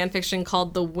about a fan fiction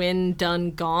called The Wind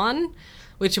Done Gone,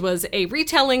 which was a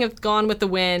retelling of Gone with the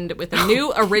Wind with a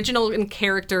new original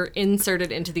character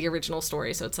inserted into the original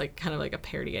story. So it's, like, kind of like a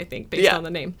parody, I think, based on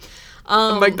the name.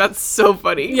 I'm like, that's so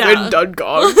funny. Yeah. Wind Done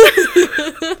Gone.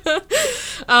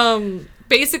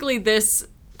 Basically, this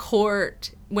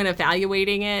court, when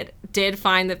evaluating it, did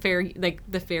find that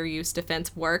the fair use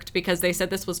defense worked, because they said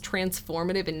this was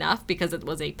transformative enough because it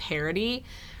was a parody,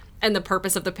 and the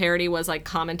purpose of the parody was, like,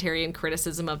 commentary and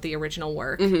criticism of the original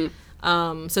work.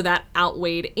 So that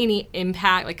outweighed any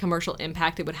impact, like, commercial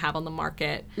impact it would have on the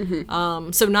market.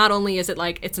 So not only is it,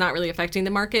 like, it's not really affecting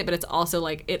the market, but it's also,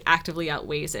 like, it actively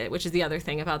outweighs it, which is the other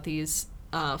thing about these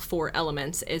 4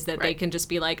 elements, is that they can just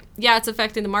be like, yeah, it's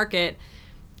affecting the market.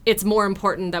 It's more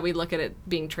important that we look at it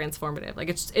being transformative. Like,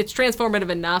 it's transformative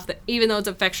enough that even though it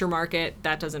affects your market,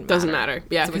 that doesn't matter. Doesn't matter.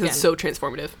 Yeah, because it's so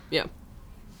transformative. Yeah.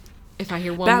 If I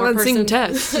hear one balancing more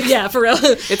person... test. Yeah, for real.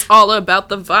 It's all about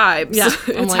the vibes. Yeah.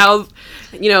 It's how,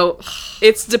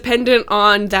 it's dependent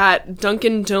on that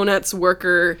Dunkin' Donuts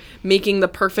worker making the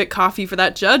perfect coffee for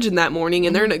that judge in that morning,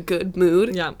 and they're in a good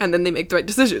mood. Yeah. And then they make the right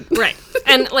decision. Right.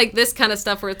 And, like, this kind of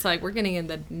stuff where it's like, we're getting in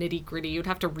the nitty gritty. You'd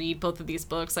have to read both of these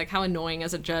books. Like, how annoying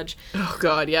as a judge. Oh,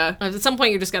 God, yeah. At some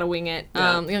point, you just got to wing it.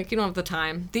 Yeah. Like, you don't have the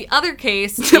time. The other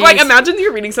case is... Like, imagine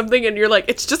you're reading something and you're like,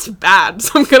 it's just bad,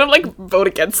 so I'm gonna, like, vote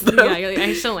against them. Yeah, I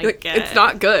just don't, like, get it's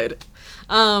not good.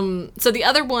 So the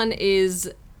other one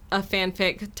is a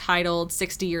fanfic titled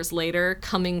 60 Years Later,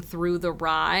 Coming Through the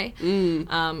Rye,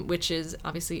 which is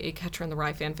obviously a Catcher in the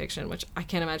Rye fanfiction, which I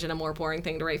can't imagine a more boring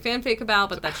thing to write fanfic about,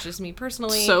 but that's just me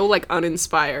personally. So, like,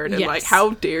 uninspired, and, Yes. like,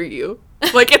 how dare you?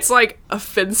 Like, it's, like,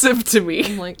 offensive to me.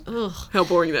 I'm like, ugh. How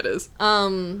boring that is.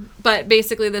 But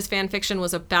basically this fanfiction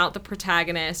was about the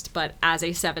protagonist, but as a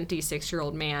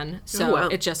 76-year-old man. So wow.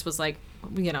 it just was like,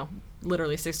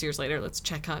 literally 6 years later, let's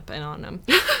check up and on him.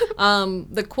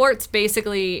 The courts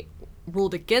basically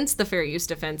ruled against the fair use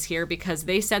defense here because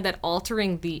they said that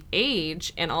altering the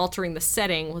age and altering the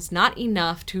setting was not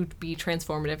enough to be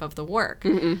transformative of the work.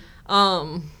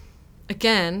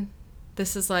 Again,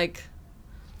 this is like,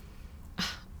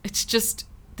 it's just,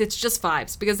 it's just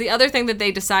vibes. Because the other thing that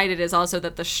they decided is also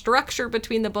that the structure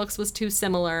between the books was too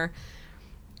similar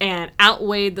and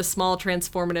outweighed the small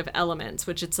transformative elements,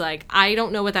 which it's like, I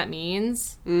don't know what that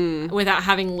means without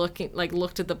having looked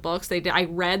at the books. I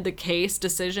read the case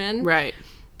decision. Right.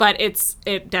 But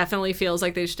it definitely feels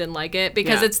like they just didn't like it,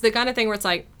 because it's the kind of thing where it's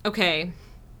like, okay,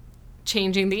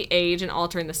 changing the age and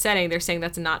altering the setting, they're saying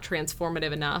that's not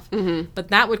transformative enough. But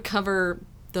that would cover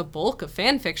the bulk of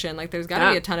fan fiction. Like, there's got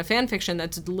to be a ton of fan fiction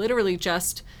that's literally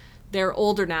just, they're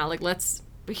older now. Like, let's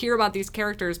hear about these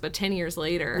characters, but 10 years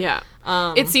later. Yeah.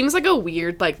 It seems like a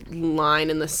weird, like, line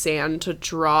in the sand to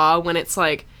draw when it's,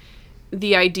 like,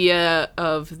 the idea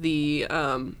of the,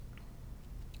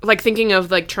 like, thinking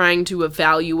of, like, trying to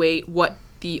evaluate what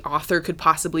the author could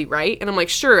possibly write. And I'm like,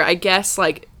 sure, I guess,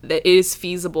 like, it is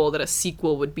feasible that a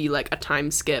sequel would be, like, a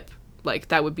time skip. Like,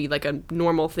 that would be, like, a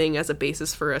normal thing as a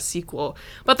basis for a sequel.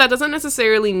 But that doesn't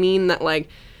necessarily mean that, like,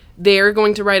 they're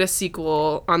going to write a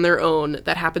sequel on their own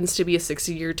that happens to be a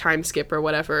 60-year time skip or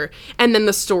whatever, and then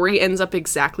the story ends up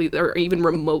exactly or even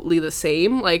remotely the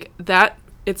same. Like, that,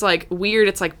 it's, like, weird.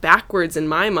 It's, like, backwards in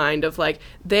my mind of, like,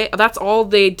 that's all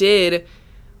they did.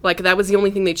 Like, that was the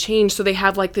only thing they changed, so they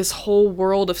have, like, this whole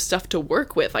world of stuff to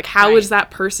work with. Like, how does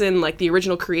that person, like, the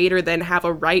original creator, then have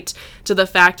a right to the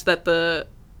fact that the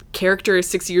character is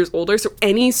 6 years older? So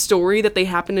any story that they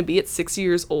happen to be at 6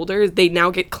 years older, they now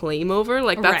get claim over?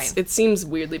 Like, that's, it seems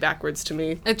weirdly backwards to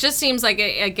me. It just seems like,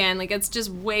 again, like, it's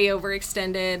just way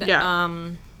overextended.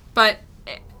 Yeah. But,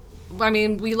 I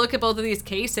mean, we look at both of these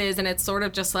cases, and it's sort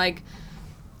of just, like,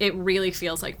 it really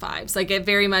feels like vibes. Like, it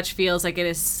very much feels like it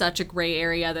is such a gray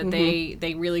area that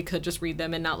they really could just read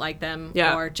them and not like them,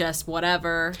 or just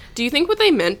whatever. Do you think what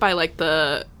they meant by, like,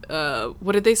 the,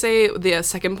 what did they say the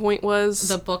second point was?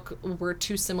 The book were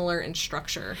too similar in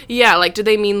structure. Yeah, like, did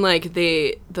they mean, like,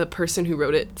 the person who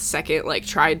wrote it second, like,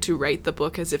 tried to write the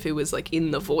book as if it was, like,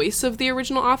 in the voice of the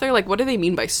original author? Like, what do they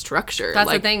mean by structure? That's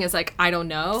like, the thing, is, like, I don't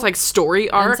know. It's, like, story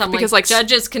arc, because, like,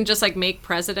 judges can just, like, make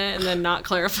precedent and then not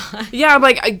clarify. Yeah, I'm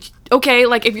like, okay,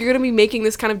 like, if you're gonna be making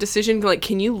this kind of decision, like,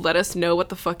 can you let us know what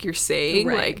the fuck you're saying?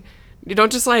 Right. Like, you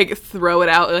don't just, like, throw it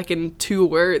out, like, in 2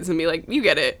 words and be like, you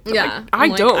get it. I'm yeah. like, I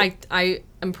don't. I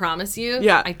promise you.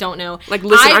 Yeah. I don't know. Like,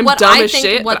 listen, I'm dumb as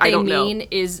shit, but I don't know. What they mean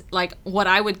is, like, what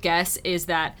I would guess is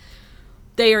that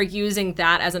they are using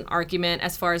that as an argument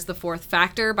as far as the fourth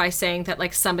factor, by saying that,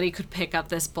 like, somebody could pick up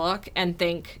this book and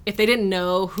think, if they didn't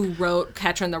know who wrote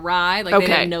Catcher in the Rye, like, they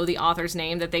didn't know the author's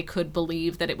name, that they could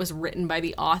believe that it was written by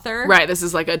the author. Right, this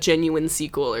is, like, a genuine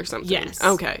sequel or something. Yes.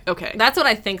 Okay. That's what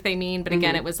I think they mean, but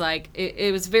again, it was, like,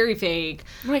 it was very vague.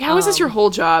 Like, how is this your whole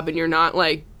job and you're not,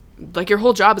 like, your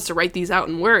whole job is to write these out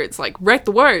in words? Like, write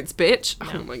the words, bitch.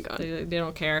 No, oh, my God. They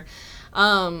don't care.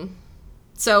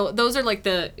 So those are, like,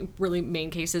 the really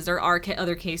main cases. There are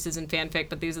other cases in fanfic,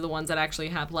 but these are the ones that actually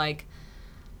have, like,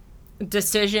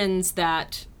 decisions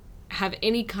that have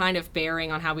any kind of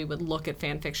bearing on how we would look at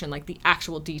fanfiction, like the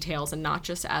actual details, and not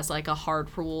just as, like, a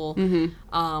hard rule.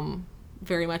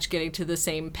 Very much getting to the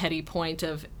same petty point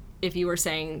of, if you were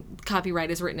saying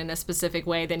copyright is written in a specific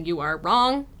way, then you are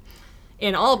wrong.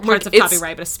 In all parts of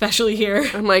copyright, but especially here.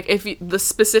 I'm like, if the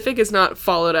specific is not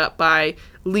followed up by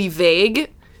leave vague,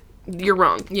 you're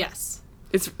wrong. Yes.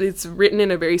 It's written in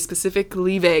a very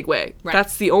specifically vague way. Right.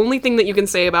 That's the only thing that you can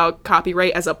say about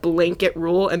copyright as a blanket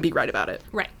rule and be right about it.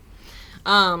 Right.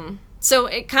 So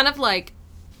it kind of, like,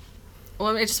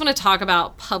 well, I just want to talk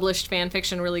about published fan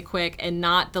fiction really quick, and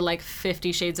not the, like,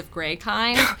 50 Shades of Grey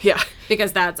kind. Yeah.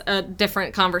 Because that's a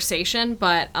different conversation.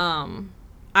 But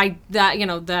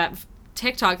that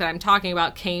TikTok that I'm talking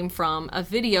about came from a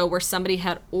video where somebody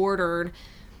had ordered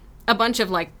a bunch of,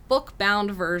 like,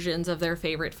 book-bound versions of their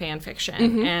favorite fan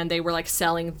fiction, and they were, like,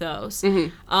 selling those.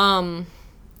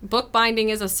 Book binding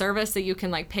is a service that you can,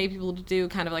 like, pay people to do,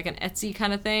 kind of like an Etsy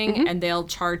kind of thing, and they'll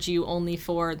charge you only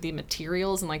for the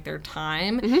materials and, like, their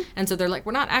time. And so they're like,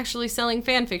 we're not actually selling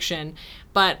fan fiction,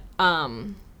 but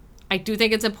I do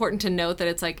think it's important to note that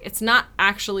it's, like, it's not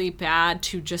actually bad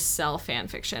to just sell fan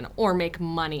fiction or make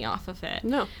money off of it.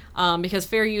 No. Because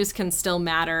fair use can still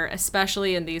matter,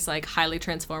 especially in these, like, highly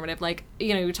transformative, like,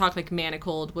 you know, you talk, like,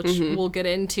 Manacled, which we'll get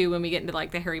into when we get into,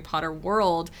 like, the Harry Potter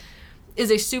world, is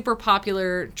a super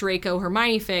popular Draco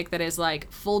Hermione fic that is, like,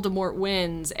 Voldemort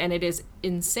wins, and it is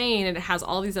insane, and it has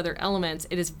all these other elements.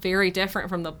 It is very different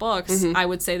from the books. I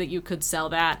would say that you could sell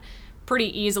that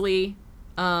pretty easily,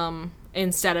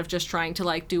 instead of just trying to,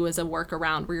 like, do as a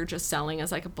workaround where you're just selling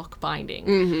as, like, a book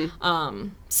binding.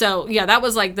 So yeah, that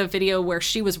was, like, the video where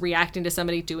she was reacting to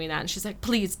somebody doing that, and she's like,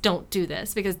 please don't do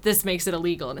this because this makes it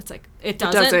illegal. And it's like, it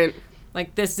doesn't.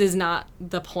 Like, this is not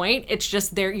the point. It's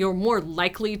just you're more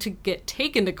likely to get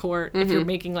taken to court if you're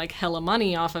making, like, hella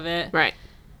money off of it. Right.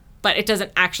 But it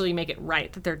doesn't actually make it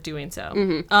right that they're doing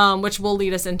so. Which will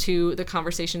lead us into the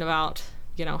conversation about,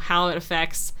 you know, how it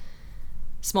affects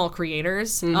small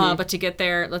creators. But to get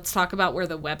there, let's talk about where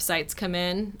the websites come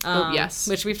in. Yes.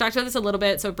 Which we've talked about this a little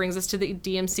bit, so it brings us to the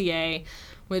DMCA,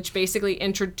 which basically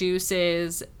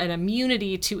introduces an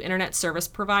immunity to internet service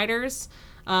providers.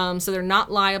 So they're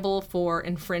not liable for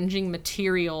infringing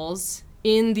materials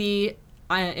in the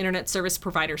internet service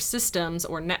provider systems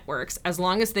or networks as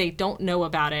long as they don't know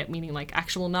about it, meaning like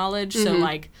actual knowledge. So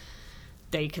like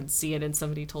they can see it and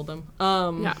somebody told them.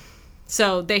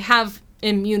 So they have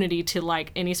immunity to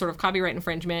like any sort of copyright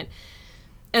infringement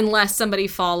unless somebody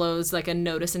follows like a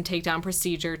notice and takedown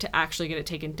procedure to actually get it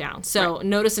taken down. So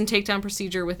notice and takedown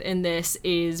procedure within this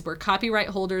is where copyright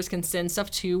holders can send stuff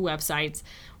to websites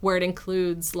where it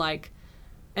includes like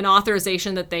an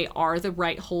authorization that they are the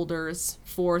right holders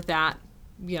for that,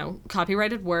 you know,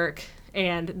 copyrighted work.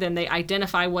 And then they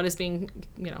identify what is being,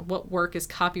 you know, what work is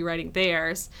copywriting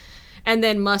theirs, and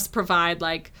then must provide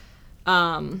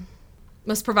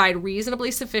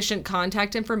reasonably sufficient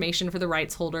contact information for the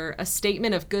rights holder, a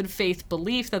statement of good faith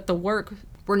belief that the work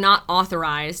were not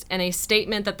authorized, and a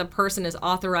statement that the person is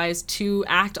authorized to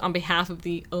act on behalf of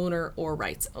the owner or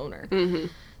rights owner.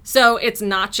 So it's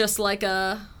not just like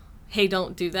a, hey,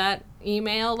 don't do that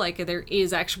email. Like, there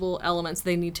is actual elements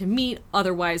they need to meet.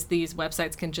 Otherwise, these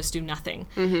websites can just do nothing.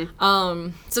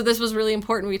 So this was really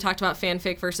important. We talked about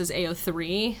fanfic versus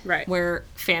AO3, right, where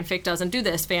fanfic doesn't do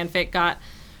this. Fanfic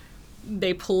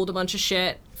they pulled a bunch of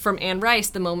shit from Anne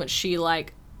Rice the moment she,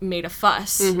 like, made a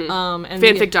fuss. And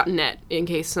Fanfic.net, in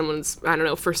case someone's, I don't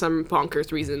know, for some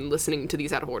bonkers reason listening to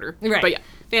these out of order. Right. But yeah.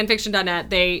 Fanfiction.net,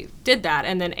 they did that.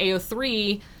 And then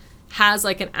AO3 has,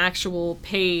 like, an actual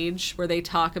page where they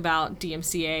talk about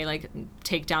DMCA, like,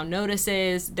 takedown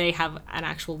notices. They have an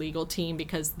actual legal team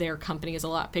because their company is a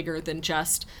lot bigger than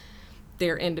just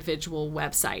their individual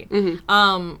website.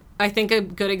 I think a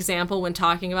good example when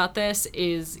talking about this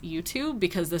is YouTube,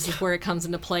 because this is where it comes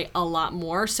into play a lot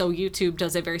more. So YouTube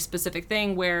does a very specific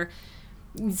thing where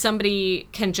somebody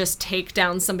can just take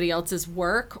down somebody else's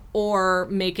work or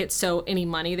make it so any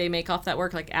money they make off that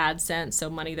work, like AdSense, so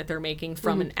money that they're making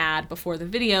from an ad before the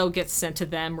video gets sent to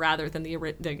them rather than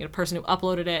the person who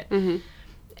uploaded it.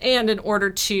 And in order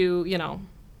to, you know,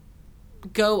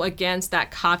 go against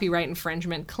that copyright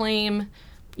infringement claim,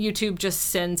 YouTube just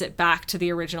sends it back to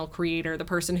the original creator, the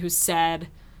person who said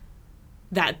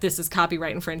that this is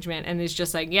copyright infringement, and is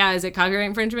just like, yeah, is it copyright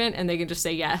infringement? And they can just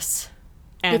say yes.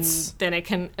 And then it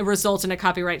can result in a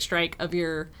copyright strike of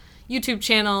your YouTube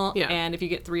channel. And if you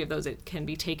get 3 of those, it can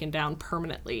be taken down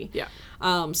permanently.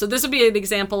 So this would be an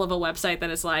example of a website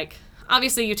that is like,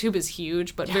 obviously YouTube is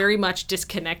huge, but very much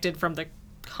disconnected from the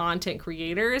content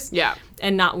creators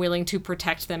and not willing to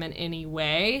protect them in any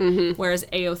way. Whereas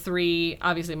AO3,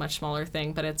 obviously a much smaller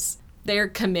thing, but they're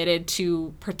committed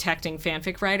to protecting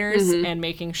fanfic writers and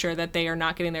making sure that they are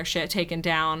not getting their shit taken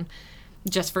down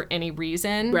just for any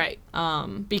reason. Right.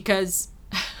 Because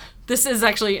this is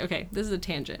actually, this is a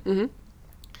tangent.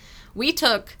 We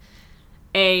took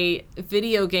a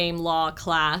video game law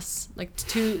class like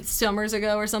 2 summers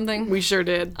ago or something. We sure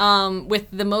did. With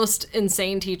the most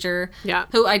insane teacher.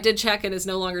 Who I did check and is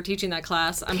no longer teaching that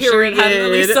class. I'm Period. sure it had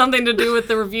at least something to do with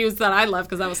the reviews that I left,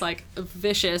 because I was like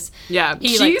vicious.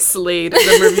 She slayed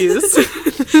the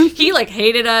reviews. He like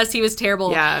hated us. He was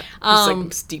terrible.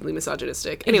 Just deeply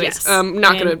misogynistic. Anyways,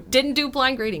 not gonna. Didn't do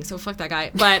blind grading, so fuck that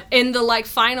guy. But in the like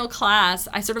final class,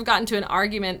 I sort of got into an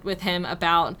argument with him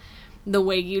about the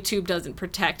way YouTube doesn't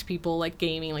protect people like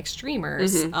gaming, like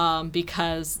streamers,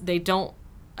 because they don't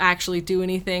actually do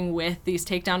anything with these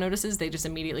takedown notices. They just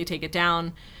immediately take it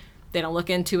down. They don't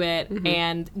look into it.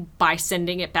 And by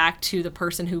sending it back to the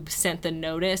person who sent the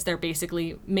notice, they're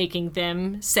basically making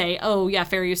them say, oh yeah,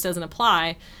 fair use doesn't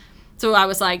apply. So I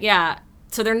was like,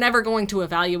 so they're never going to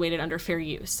evaluate it under fair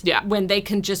use. When they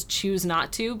can just choose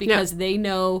not to, because they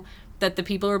know that the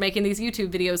people who are making these YouTube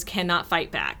videos cannot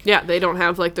fight back. They don't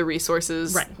have like the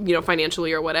resources, you know,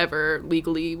 financially or whatever,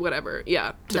 legally, whatever,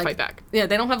 to fight back. They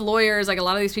don't have lawyers. Like, a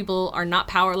lot of these people are not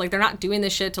they're not doing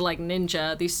this shit to like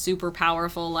Ninja, these super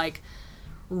powerful, like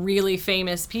really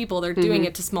famous people. They're doing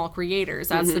it to small creators.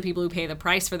 That's the people who pay the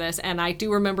price for this. And I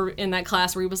do remember in that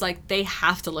class where he was like, they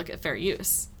have to look at fair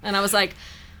use. And I was like,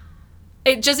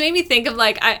 it just made me think of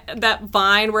like that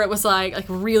Vine where it was like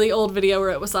a really old video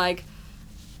where it was like,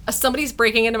 somebody's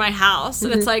breaking into my house,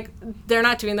 and it's like, they're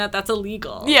not doing that, that's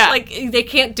illegal. Like, they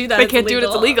can't do that. They can't do it,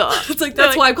 it's illegal. It's like,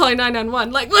 that's why I'm calling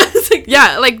 911. Like, it's like,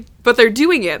 like, but they're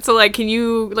doing it, so like, can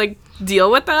you like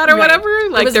deal with that or Right. whatever.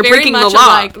 Like, was they're very breaking the much law.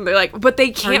 like, They're like, but they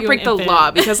 "Are can't you break an the infant?"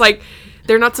 law because, like,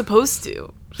 they're not supposed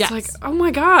to. Yes. It's like, oh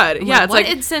my God. Yeah, it's what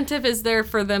like, incentive is there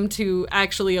for them to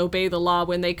actually obey the law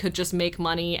when they could just make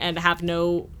money and have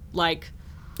no, like...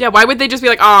 yeah, why would they just be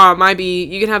like, oh, my bee,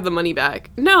 you can have the money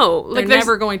back? No. Like, They're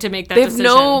never going to make that they have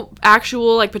decision. no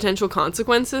actual, like, potential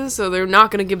consequences, so they're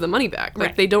not going to give the money back. Like,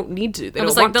 Right. they don't need to. They It don't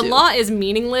was want like, to. the law is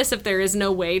meaningless if there is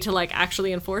no way to, like,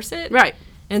 actually enforce it. Right.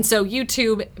 And so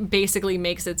YouTube basically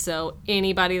makes it so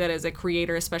anybody that is a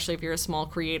creator, especially if you're a small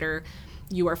creator,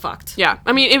 you are fucked. Yeah.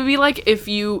 I mean, it would be like if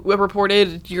you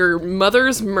reported your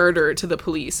mother's murder to the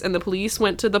police, and the police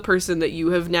went to the person that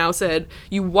you have now said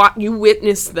you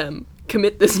witnessed them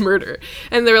commit this murder.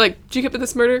 And they were like, did you commit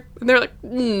this murder? And they're like,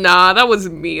 nah, that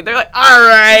wasn't me. They're like, all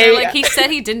right. They're like, he said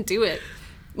he didn't do it.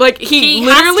 Like, he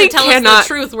has literally to tell cannot. us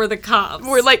the truth. We're the cops.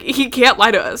 We're like, he can't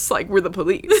lie to us. Like, we're the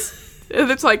police. And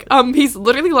it's like, he's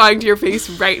literally lying to your face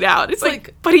right now. And it's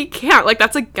like, but he can't. Like,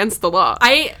 that's against the law.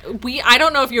 I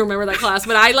don't know if you remember that class,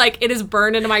 but it is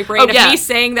burned into my brain of me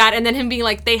saying that and then him being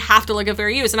like, they have to look at fair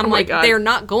use. And I'm like, God. they're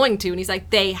not going to. And he's like,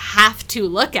 they have to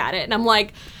look at it. And I'm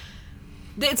like,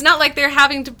 it's not like they're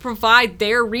having to provide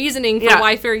their reasoning for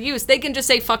why fair use. They can just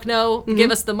say, fuck no,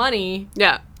 give us the money.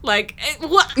 Yeah. Like,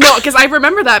 what? No, because I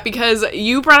remember that because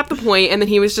you brought up the point and then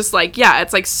he was just like, yeah,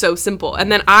 it's like so simple. And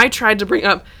then I tried to bring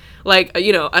up like,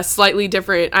 you know, a slightly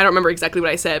different, I don't remember exactly what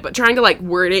I said, but trying to like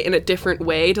word it in a different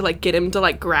way to like get him to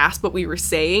like grasp what we were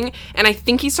saying. And I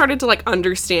think he started to like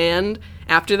understand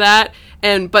after that,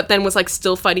 but then was like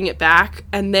still fighting it back.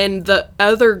 And then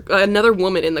another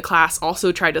woman in the class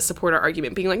also tried to support our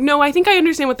argument, being like, no, I think I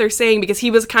understand what they're saying, because he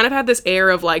was kind of had this air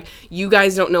of like, you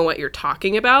guys don't know what you're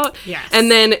talking about. Yes. And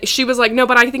then she was like, no,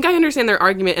 but I think I understand their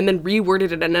argument, and then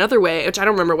reworded it another way, which I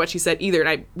don't remember what she said either, and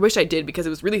I wish I did because it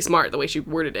was really smart the way she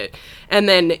worded it. And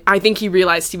then I think he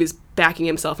realized he was backing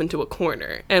himself into a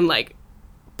corner, and like,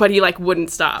 but he like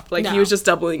wouldn't stop. Like, he was just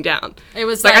doubling down. It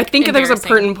was like I think there was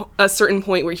embarrassing. a certain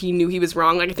point where he knew he was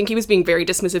wrong. Like, I think he was being very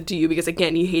dismissive to you because,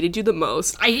 again, he hated you the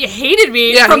most. He hated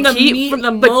me from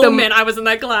the moment I was in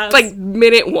that class. Like,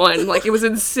 minute one. Like, it was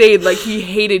insane. Like, he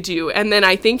hated you. And then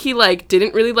I think he like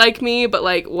didn't really like me, but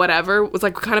like whatever, was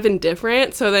like kind of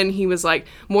indifferent. So then he was like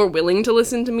more willing to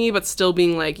listen to me, but still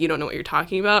being like, you don't know what you're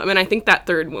talking about. I mean, I think that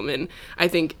third woman, I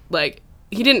think like,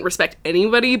 he didn't respect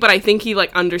anybody, but I think he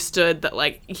like understood that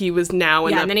like he was now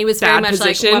in a and then he was bad very much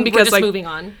position like, well, because we're just like moving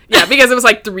on. Yeah, because it was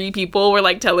like 3 people were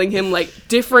like telling him like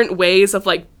different ways of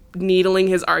like needling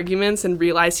his arguments, and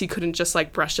realized he couldn't just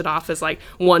like brush it off as like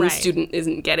one Right. student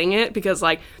isn't getting it, because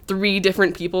like 3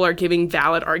 different people are giving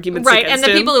valid arguments Right, and against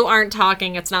the him. people who aren't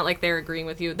talking, it's not like they're agreeing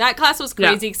with you. That class was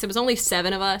crazy because it was only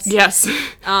 7 of us. Yes.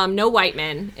 No white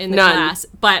men in the None. class,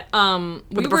 but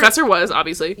But the professor was,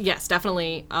 obviously. Yes,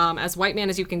 definitely. As white man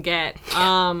as you can get.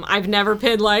 I've never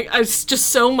been like, I was just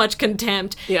so much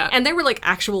contempt. Yeah. And there were like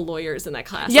actual lawyers in that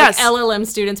class. Yes. Like LLM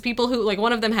students, people who, like,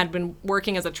 one of them had been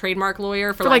working as a trademark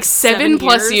lawyer for like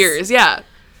 7+ years. Yeah.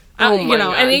 Oh my you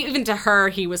know, God. and even to her,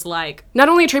 he was like, Not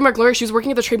only a trademark lawyer, she was working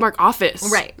at the trademark office.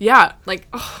 Right. Yeah. like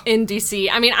in DC.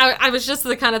 I mean, I was just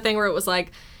the kind of thing where it was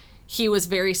like, he was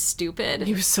very stupid.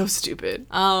 He was so stupid.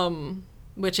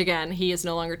 Which again, he is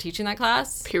no longer teaching that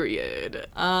class. Period.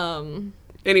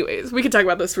 Anyways, we could talk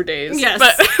about this for days. Yes,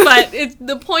 but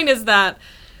the point is that,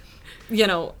 you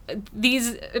know,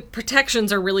 these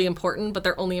protections are really important, but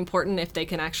they're only important if they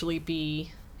can actually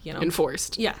be, you know,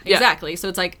 enforced. Yeah, exactly. So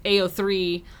it's like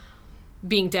AO3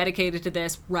 being dedicated to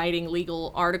this, writing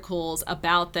legal articles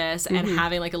about this, and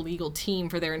having like a legal team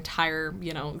for their entire,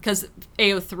 you know, because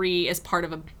AO3 is part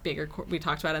of a bigger, we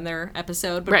talked about in their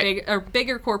episode, but Right. a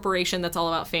bigger corporation that's all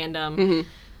about fandom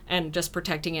and just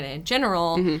protecting it in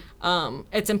general.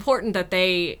 It's important that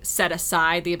they set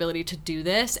aside the ability to do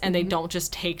this, and they don't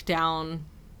just take down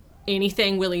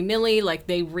anything willy-nilly. Like,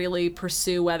 they really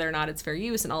pursue whether or not it's fair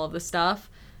use and all of this stuff.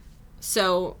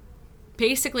 So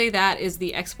basically that is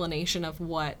the explanation of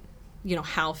what, you know,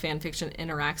 how fan fiction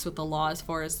interacts with the law, as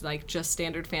far as like just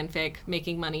standard fanfic.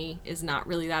 Making money is not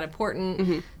really that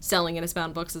important. Selling it as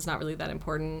bound books is not really that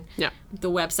important. Yeah. The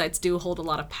websites do hold a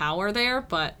lot of power there,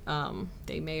 but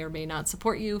they may or may not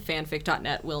support you.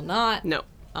 Fanfic.net will not. No.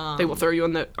 They will throw you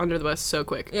under the bus so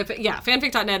quick.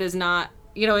 Fanfic.net is not,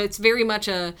 you know, it's very much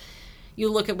you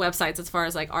look at websites as far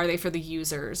as like, are they for the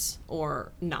users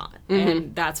or not?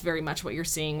 And that's very much what you're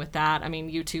seeing with that. I mean,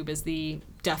 YouTube is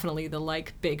definitely the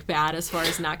like big bad as far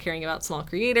as not caring about small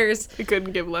creators. They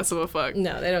couldn't give less of a fuck.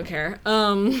 No, they don't care.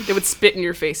 They would spit in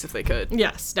your face if they could.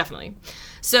 Yes, definitely.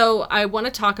 So I want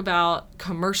to talk about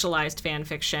commercialized fan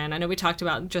fiction. I know we talked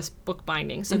about just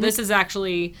bookbinding. So this is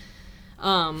actually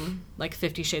like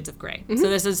 50 Shades of Grey. So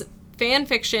this is fan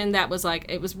fiction that was like,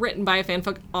 it was written by a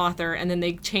fanfic author, and then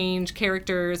they change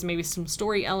characters, maybe some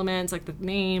story elements, like the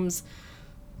names,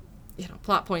 you know,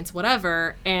 plot points,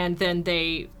 whatever, and then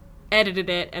they edited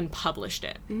it and published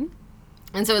it. Mm-hmm.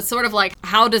 And so it's sort of like,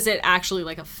 how does it actually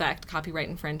like affect copyright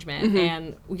infringement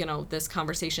and, you know, this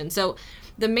conversation? So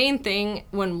the main thing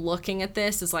when looking at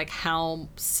this is like, how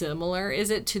similar is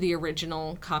it to the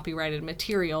original copyrighted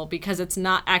material? Because it's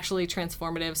not actually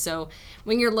transformative. So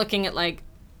when you're looking at like,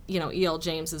 you know, E.L.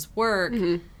 James's work,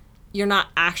 you're not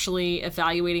actually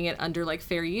evaluating it under like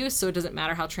fair use. So it doesn't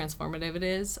matter how transformative it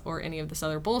is or any of this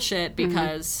other bullshit,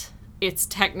 because it's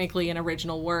technically an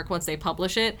original work once they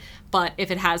publish it. But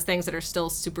if it has things that are still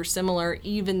super similar,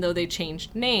 even though they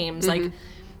changed names, like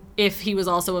if he was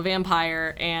also a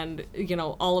vampire and, you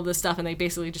know, all of this stuff, and they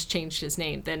basically just changed his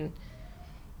name, then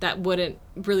that wouldn't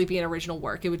really be an original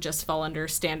work. It would just fall under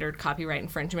standard copyright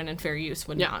infringement, and fair use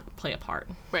would not play a part.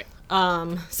 Right.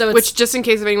 So it's, which, just in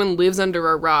case if anyone lives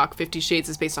under a rock, 50 Shades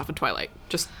is based off of Twilight.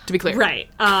 Just to be clear. Right.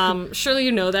 Surely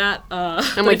you know that.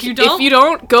 I'm like, if you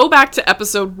don't, go back to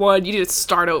episode 1. You need to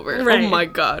start over. Right. Oh my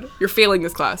god. You're failing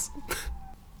this class.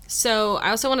 So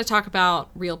I also want to talk about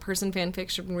real person fan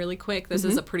fiction really quick. This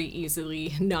is a pretty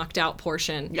easily knocked out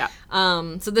portion. Yeah.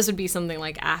 So this would be something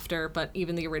like after, but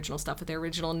even the original stuff with their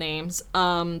original names.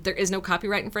 There is no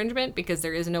copyright infringement because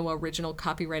there is no original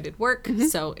copyrighted work.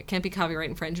 So it can't be copyright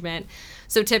infringement.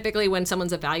 So typically when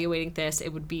someone's evaluating this,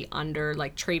 it would be under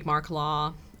like trademark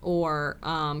law or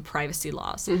privacy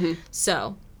laws.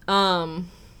 So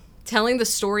telling the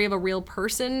story of a real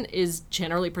person is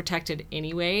generally protected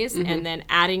anyways, and then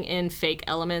adding in fake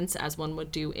elements, as one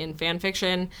would do in fan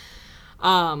fiction,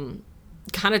 kind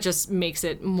of just makes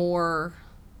it more...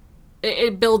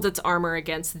 It builds its armor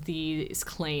against these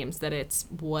claims that it's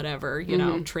whatever, you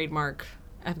know, trademark,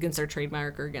 against their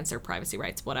trademark or against their privacy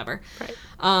rights, whatever. Right.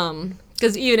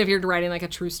 Because even if you're writing like a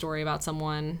true story about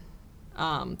someone...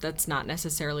 that's not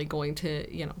necessarily going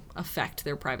to, you know, affect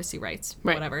their privacy rights,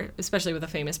 whatever, especially with a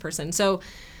famous person. So,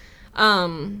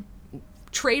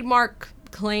 trademark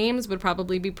claims would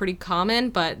probably be pretty common,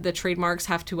 but the trademarks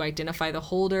have to identify the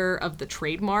holder of the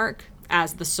trademark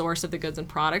as the source of the goods and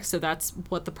products. So that's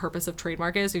what the purpose of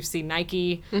trademark is. We've seen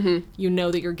Nike, you know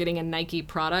that you're getting a Nike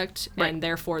product, and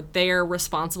therefore they're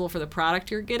responsible for the product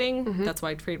you're getting. That's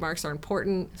why trademarks are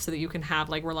important, so that you can have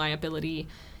like reliability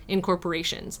in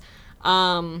corporations.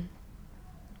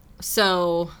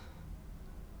 So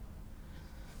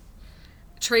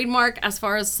trademark as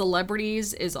far as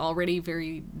celebrities is already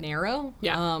very narrow.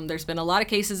 There's been a lot of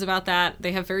cases about that.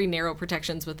 They have very narrow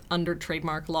protections under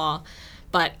trademark law,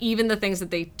 but even the things that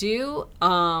they do,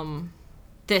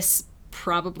 this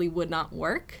probably would not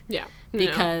work.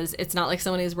 Because it's not like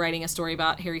someone is writing a story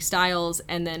about Harry Styles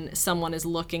and then someone is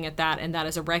looking at that and that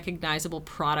is a recognizable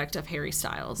product of Harry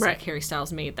Styles. Like Harry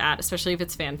Styles made that, especially if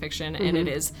it's fan fiction and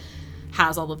it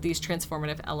has all of these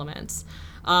transformative elements.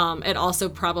 It also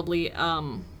probably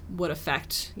would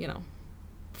affect, you know,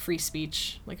 free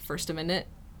speech, like First Amendment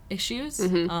issues.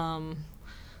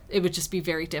 It would just be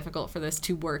very difficult for this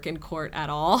to work in court at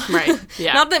all.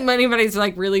 Not that anybody's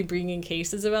like really bringing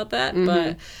cases about that,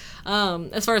 but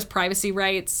as far as privacy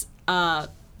rights,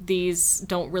 these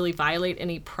don't really violate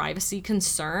any privacy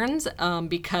concerns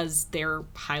because they're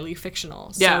highly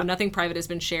fictional. So nothing private has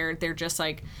been shared. They're just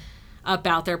like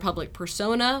about their public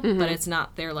persona, but it's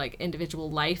not their like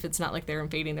individual life. It's not like they're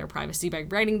invading their privacy by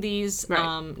writing these,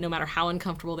 no matter how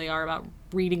uncomfortable they are about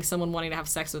reading someone wanting to have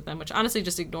sex with them, which honestly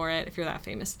just ignore it if you're that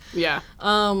famous.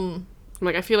 I'm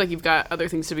like, I feel like you've got other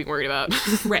things to be worried about.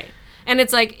 And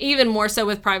it's like even more so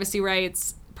with privacy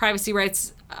rights. Privacy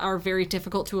rights are very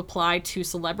difficult to apply to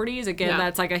celebrities. Again,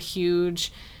 that's like a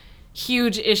huge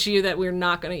issue that we're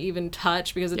not going to even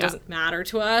touch because it doesn't matter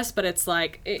to us. But it's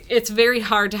like, it's very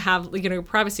hard to have, you know,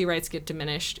 privacy rights get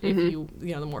diminished if you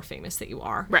know, the more famous that you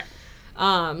are.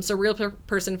 So real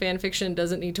person fan fiction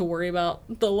doesn't need to worry about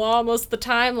the law most of the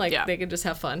time. Like, they can just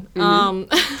have fun.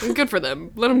 Good for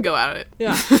them. Let them go at it.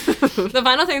 The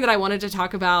final thing that I wanted to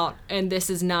talk about, and this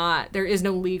is not, there is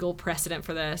no legal precedent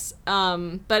for this,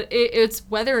 but it's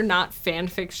whether or not fan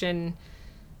fiction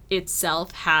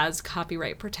itself has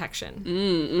copyright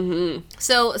protection.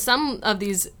 So some of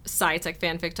these sites like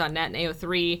fanfic.net and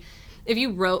AO3, if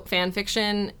you wrote fan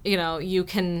fiction, you know, you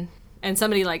can... and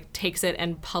somebody like takes it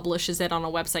and publishes it on a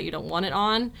website you don't want it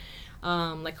on,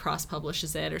 like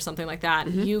cross-publishes it or something like that,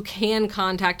 you can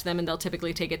contact them and they'll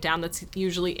typically take it down. That's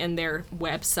usually in their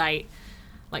website,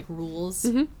 like rules.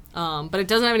 But it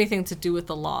doesn't have anything to do with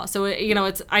the law. So,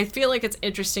 I feel like it's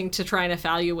interesting to try and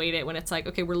evaluate it when it's like,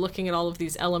 okay, we're looking at all of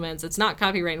these elements. It's not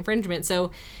copyright infringement.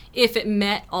 So if it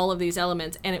met all of these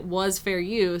elements and it was fair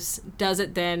use, does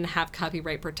it then have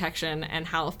copyright protection, and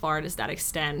how far does that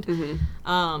extend?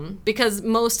 Because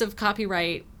most of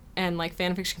copyright and like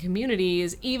fan fiction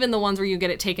communities, even the ones where you get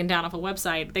it taken down off a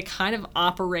website, they kind of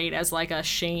operate as like a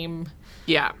shame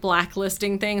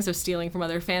blacklisting thing. So stealing from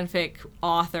other fanfic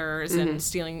authors and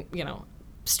stealing,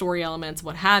 story elements,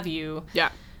 what have you. Yeah.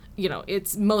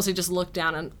 It's mostly just looked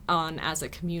down on as a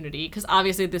community, because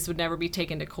obviously this would never be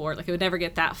taken to court. Like, it would never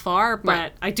get that far.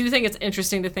 But I do think it's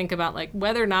interesting to think about like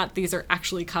whether or not these are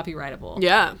actually copyrightable.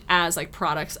 Yeah. As like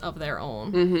products of their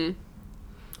own.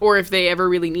 Or if they ever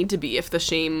really need to be, if the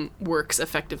shame works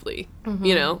effectively,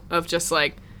 of just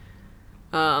like,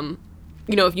 if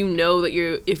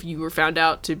if you were found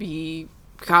out to be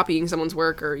copying someone's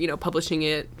work or, publishing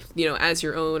it, as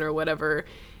your own or whatever,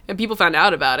 and people found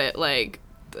out about it, like,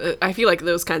 I feel like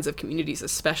those kinds of communities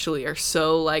especially are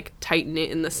so, like, tight-knit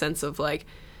in the sense of, like,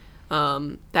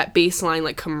 that baseline,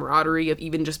 like, camaraderie of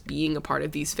even just being a part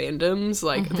of these fandoms,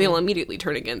 like, they'll immediately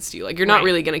turn against you. Like, you're not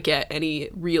really going to get any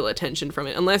real attention from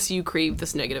it unless you crave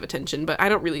this negative attention. But I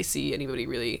don't really see anybody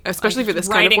really, especially for this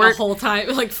kind of work. Writing a whole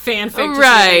time, like, fanfic.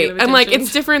 Right. And, like,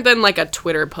 it's different than, like, a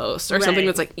Twitter post or something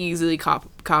that's, like, easily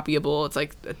copyable. It's,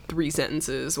 like, 3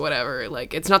 sentences, whatever.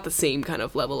 Like, it's not the same kind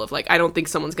of level of, like, I don't think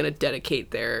someone's going to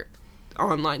dedicate their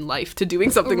online life to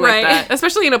doing something like that.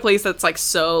 Especially in a place that's, like,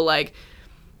 so, like,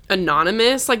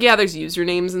 anonymous. Like, yeah, there's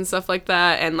usernames and stuff like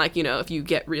that, and like, if you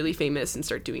get really famous and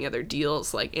start doing other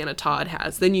deals like Anna Todd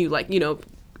has, then you like,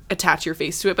 attach your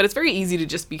face to it. But it's very easy to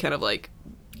just be kind of like,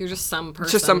 you're just some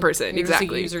person. Just some person, You're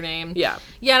exactly. Just a username. Yeah.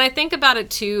 Yeah, and I think about it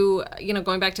too,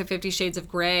 going back to 50 Shades of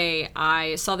Grey,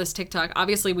 I saw this TikTok.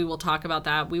 Obviously, we will talk about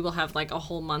that. We will have like a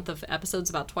whole month of episodes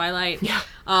about Twilight. Yeah.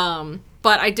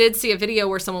 But I did see a video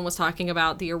where someone was talking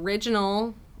about the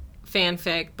original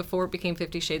fanfic before it became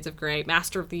 50 Shades of Grey,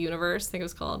 Master of the Universe, I think it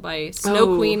was called, by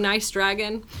Snow Queen, Nice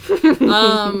Dragon.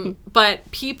 But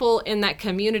people in that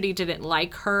community didn't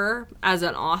like her as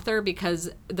an author, because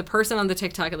the person on the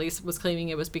TikTok at least was claiming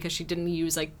it was because she didn't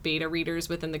use like beta readers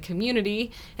within the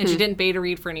community, and she didn't beta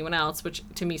read for anyone else, which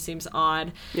to me seems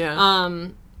odd. Yeah.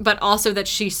 But also that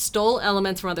she stole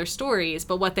elements from other stories.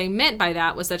 But what they meant by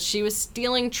that was that she was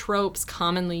stealing tropes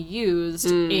commonly used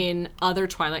in other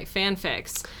Twilight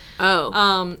fanfics.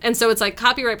 Oh. And so it's like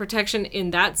copyright protection in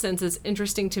that sense is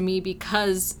interesting to me,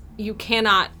 because you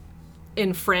cannot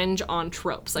infringe on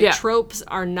tropes. Like, tropes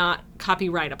are not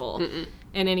copyrightable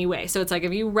in any way. So it's like,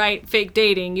 if you write fake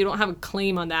dating, you don't have a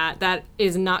claim on that. That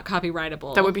is not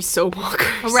copyrightable. That would be so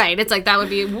bonkers. Right. It's like, that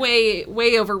would be way,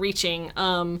 way overreaching.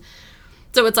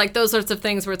 So it's like those sorts of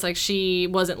things where it's like, she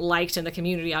wasn't liked in the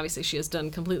community. Obviously, she has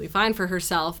done completely fine for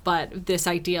herself. But this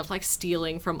idea of like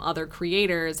stealing from other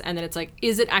creators, and then it's like,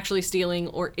 is it actually stealing,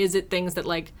 or is it things that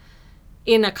like,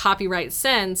 in a copyright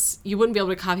sense, you wouldn't be able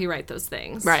to copyright those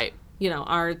things? Right.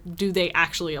 Do they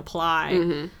actually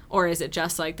apply? Or is it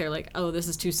just like, they're like, oh, this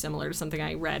is too similar to something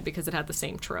I read because it had the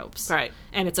same tropes. Right.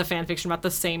 And it's a fan fiction about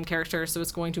the same character, so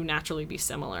it's going to naturally be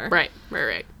similar. Right.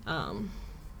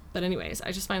 But anyways,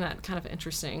 I just find that kind of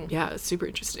interesting. Yeah, it's super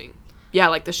interesting. Yeah,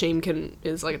 like the shame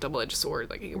is like a double-edged sword.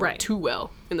 Like, it can work too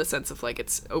well in the sense of like,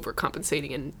 it's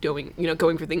overcompensating and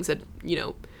going for things that,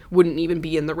 wouldn't even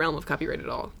be in the realm of copyright at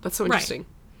all. That's so interesting.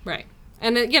 Right.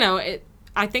 And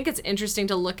I think it's interesting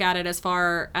to look at it as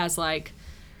far as like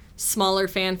smaller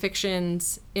fan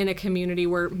fictions in a community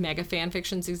where mega fan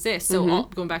fictions exist. So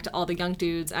going back to All the Young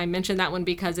Dudes, I mentioned that one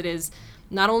because it is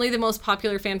not only the most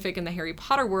popular fanfic in the Harry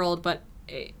Potter world, but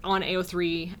on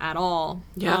AO3 at all.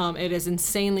 Yeah. It is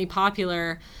insanely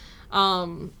popular.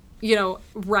 Writing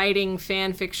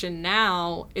fan fiction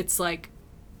now, it's like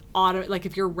like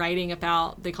if you're writing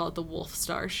about, they call it the Wolf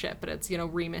Star ship, but it's,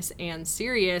 Remus and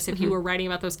Sirius. If you were writing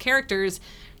about those characters,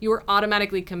 you were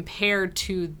automatically compared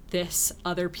to this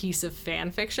other piece of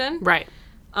fan fiction. Right.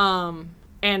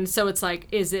 And so it's like,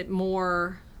 is it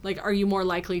more... Like, are you more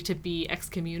likely to be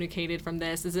excommunicated from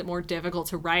this? Is it more difficult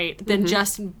to write than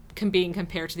just being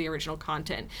compared to the original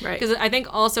content? Right. Because I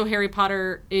think also Harry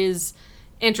Potter is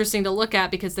interesting to look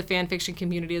at, because the fan fiction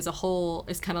community as a whole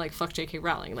is kind of like, fuck J.K.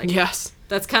 Rowling. Like, yes.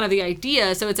 That's kind of the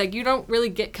idea. So it's like, you don't really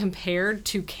get compared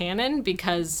to canon,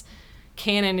 because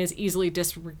canon is easily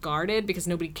disregarded because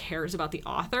nobody cares about the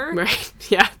author. Right.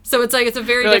 Yeah. So it's like, it's a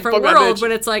very different world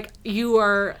when it's like, you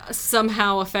are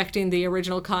somehow affecting the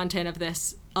original content of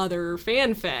this other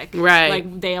fanfic. Right.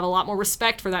 Like, they have a lot more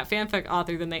respect for that fanfic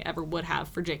author than they ever would have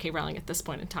for J.K. Rowling at this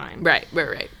point in time. Right.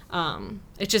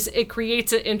 It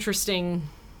creates an interesting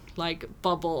like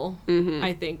bubble,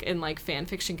 I think, in like fan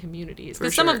fiction communities,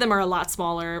 because some sure. of them are a lot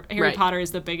smaller. Harry Potter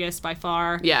is the biggest by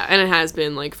far. Yeah, and it has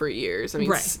been like for years. I mean,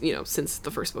 Right. you know, since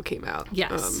the first book came out.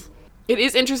 Yes. It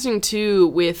is interesting too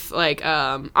with like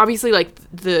obviously like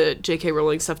the J.K.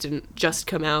 Rowling stuff didn't just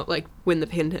come out like when the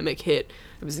pandemic hit.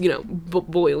 It was, you know,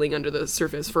 boiling under the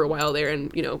surface for a while there,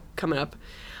 and, you know, coming up.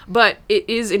 But it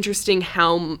is interesting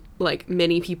how like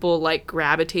many people like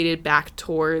gravitated back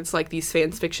towards like these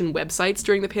fan fiction websites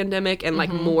during the pandemic, and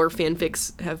like more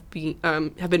fanfics have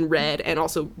been read and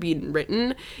also being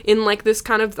written in like this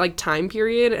kind of like time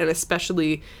period. And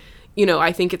especially, you know,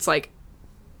 I think it's like,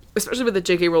 especially with the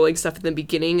J.K. Rowling stuff in the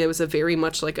beginning, it was a very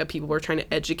much like a people were trying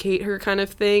to educate her kind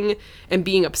of thing, and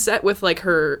being upset with like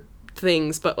her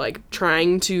things, but like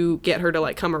trying to get her to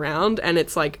like come around. And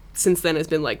it's like since then has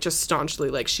been like just staunchly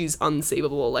like she's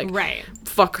unsavable, like Right.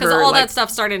 fuck her, Because all like, that stuff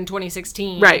started in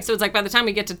 2016. Right. So it's like by the time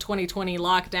we get to 2020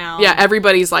 lockdown. yeah,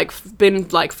 everybody's like been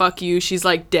like fuck you, she's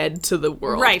like dead to the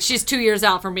world. Right. She's 2 years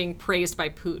out from being praised by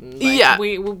Putin. Like, Yeah.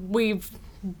 We've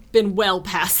been well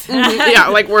past that. Yeah,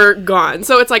 like we're gone.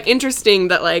 So it's like interesting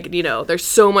that like, you know, there's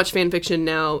so much fan fiction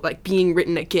now like being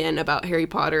written again about Harry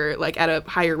Potter, like at a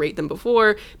higher rate than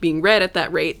before, being read at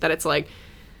that rate, that it's like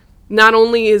not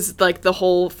only is like the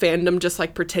whole fandom just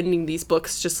like pretending these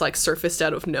books just like surfaced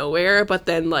out of nowhere, but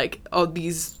then like all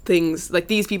these things, like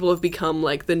these people have become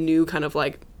like the new kind of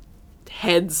like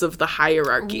heads of the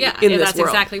hierarchy in this that's world.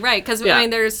 exactly right. Because, Yeah. I mean,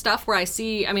 there's stuff where I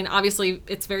see, I mean, obviously,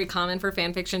 it's very common for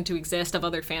fan fiction to exist of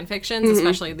other fan fictions,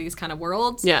 especially these kind of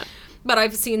worlds. Yeah. But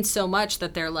I've seen so much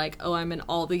that they're like, oh, I'm an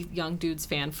All the Young Dudes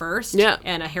fan first. Yeah.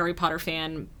 And a Harry Potter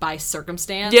fan by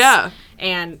circumstance. Yeah.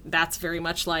 And that's very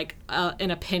much like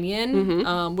an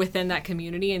opinion within that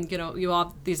community. And, you know, you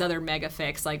have these other mega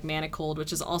fics like Manacled,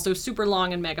 which is also super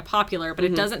long and mega popular, but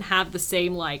it doesn't have the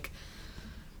same, like,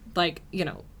 you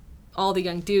know, All the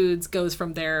Young Dudes goes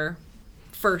from their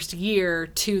first year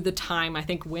to the time, I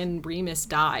think, when Remus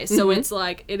dies. So it's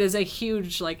like, it is a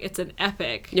huge, like, it's an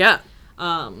epic. Yeah.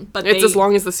 But It's as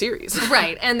long as the series.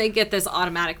 Right. And they get this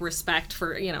automatic respect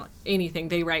for, you know, anything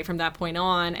they write from that point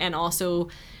on. And also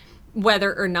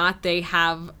whether or not they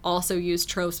have also used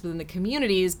tropes within the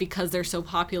communities, because they're so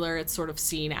popular, it's sort of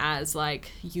seen as like,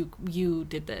 you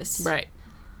did this. Right.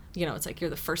 You know, it's like you're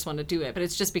the first one to do it, but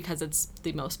it's just because it's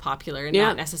the most popular and Yeah.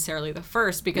 not necessarily the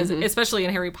first, because especially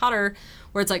in Harry Potter,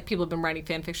 where it's like people have been writing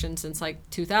fan fiction since like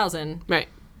 2000. Right.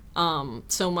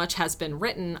 So much has been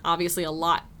written. Obviously, a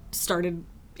lot started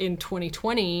in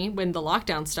 2020 when the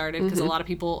lockdown started, because a lot of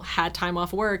people had time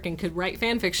off work and could write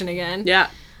fan fiction again. Yeah.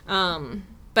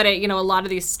 But you know, a lot of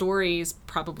these stories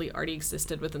probably already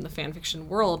existed within the fan fiction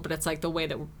world, but it's like the way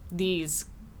that these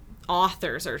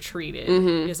authors are treated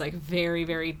is like very,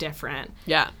 very different.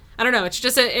 Yeah. I don't know. It's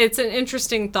just it's an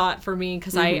interesting thought for me,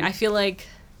 because I feel like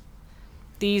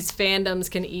these fandoms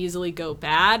can easily go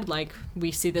bad. Like,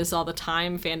 we see this all the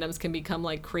time. Fandoms can become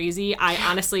like crazy. I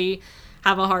honestly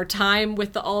have a hard time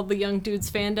with All the Young Dudes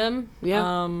fandom.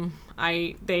 Yeah.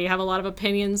 They have a lot of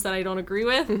opinions that I don't agree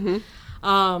with.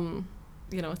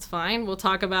 You know, it's fine. We'll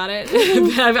talk about it.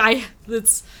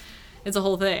 It's a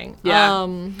whole thing. Yeah.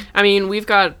 I mean, we've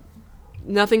got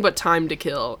nothing but time to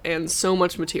kill and so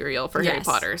much material for Harry Yes.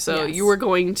 Potter. So Yes. you were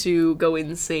going to go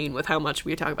insane with how much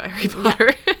we talk about Harry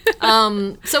Potter.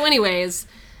 So anyways,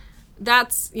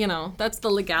 that's the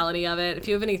legality of it. If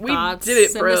you have any thoughts, did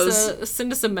it, bros.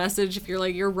 Send us a message. If you're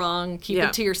like, you're wrong, keep Yeah.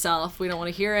 it to yourself. We don't want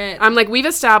to hear it. I'm like, we've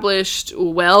established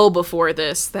well before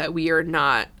this that we are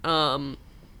not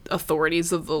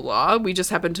authorities of the law. We just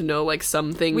happen to know like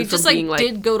some things We from just being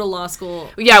did go to law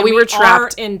school. Yeah, and we were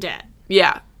trapped. are in debt.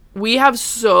 Yeah. We have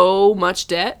so much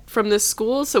debt from this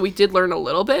school, so we did learn a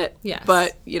little bit. Yes.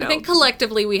 But, you know. I think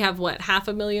collectively we have what,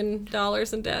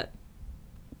 $500,000 in debt.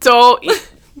 Don't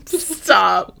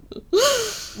stop.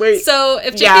 Wait. So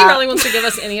if J.K. Yeah. Rowling wants to give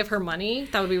us any of her money,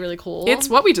 that would be really cool. It's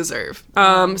what we deserve.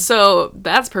 So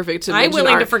that's perfect to I'm mention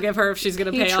willing our to forgive her if she's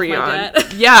going to pay off my Patreon.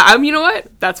 debt. Yeah, you know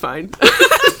what? That's fine.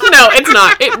 No, it's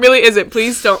not. It really isn't.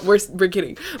 Please don't. We're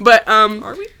kidding. But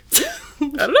Are we? I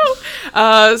don't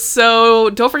know. So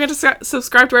don't forget to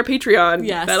subscribe to our Patreon.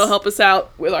 Yes. That'll help us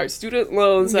out with our student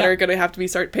loans that Yeah. are going to have to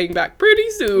start paying back pretty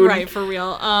soon. Right, for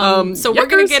real. So we're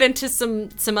going to get into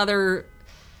some other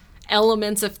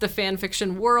elements of the fan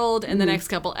fiction world in the next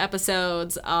couple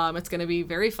episodes. It's going to be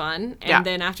very fun. And Yeah.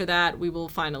 then after that, we will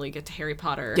finally get to Harry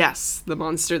Potter. Yes, the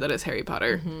monster that is Harry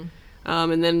Potter.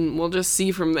 And then we'll just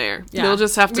see from there. Yeah. We'll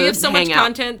just have to We have so hang much out.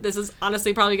 content. This is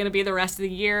honestly probably going to be the rest of the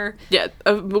year. Yeah,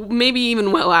 maybe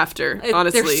even well after,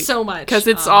 honestly. There's so much. Because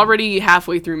it's already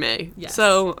halfway through May. Yes.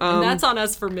 So, and that's on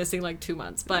us for missing like 2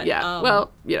 months. But yeah,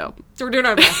 well, you know. So we're doing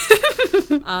our best.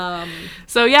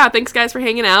 So yeah, thanks guys for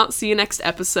hanging out. See you next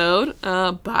episode.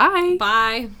 Bye.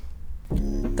 Bye.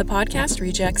 The Podcast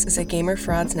Rejects is a Gamer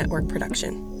Frauds Network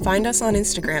production. Find us on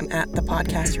Instagram at The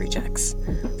Podcast Rejects.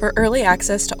 For early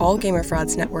access to all Gamer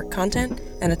Frauds Network content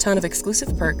and a ton of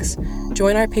exclusive perks,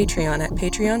 join our Patreon at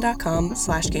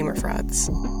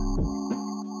patreon.com/gamerfrauds.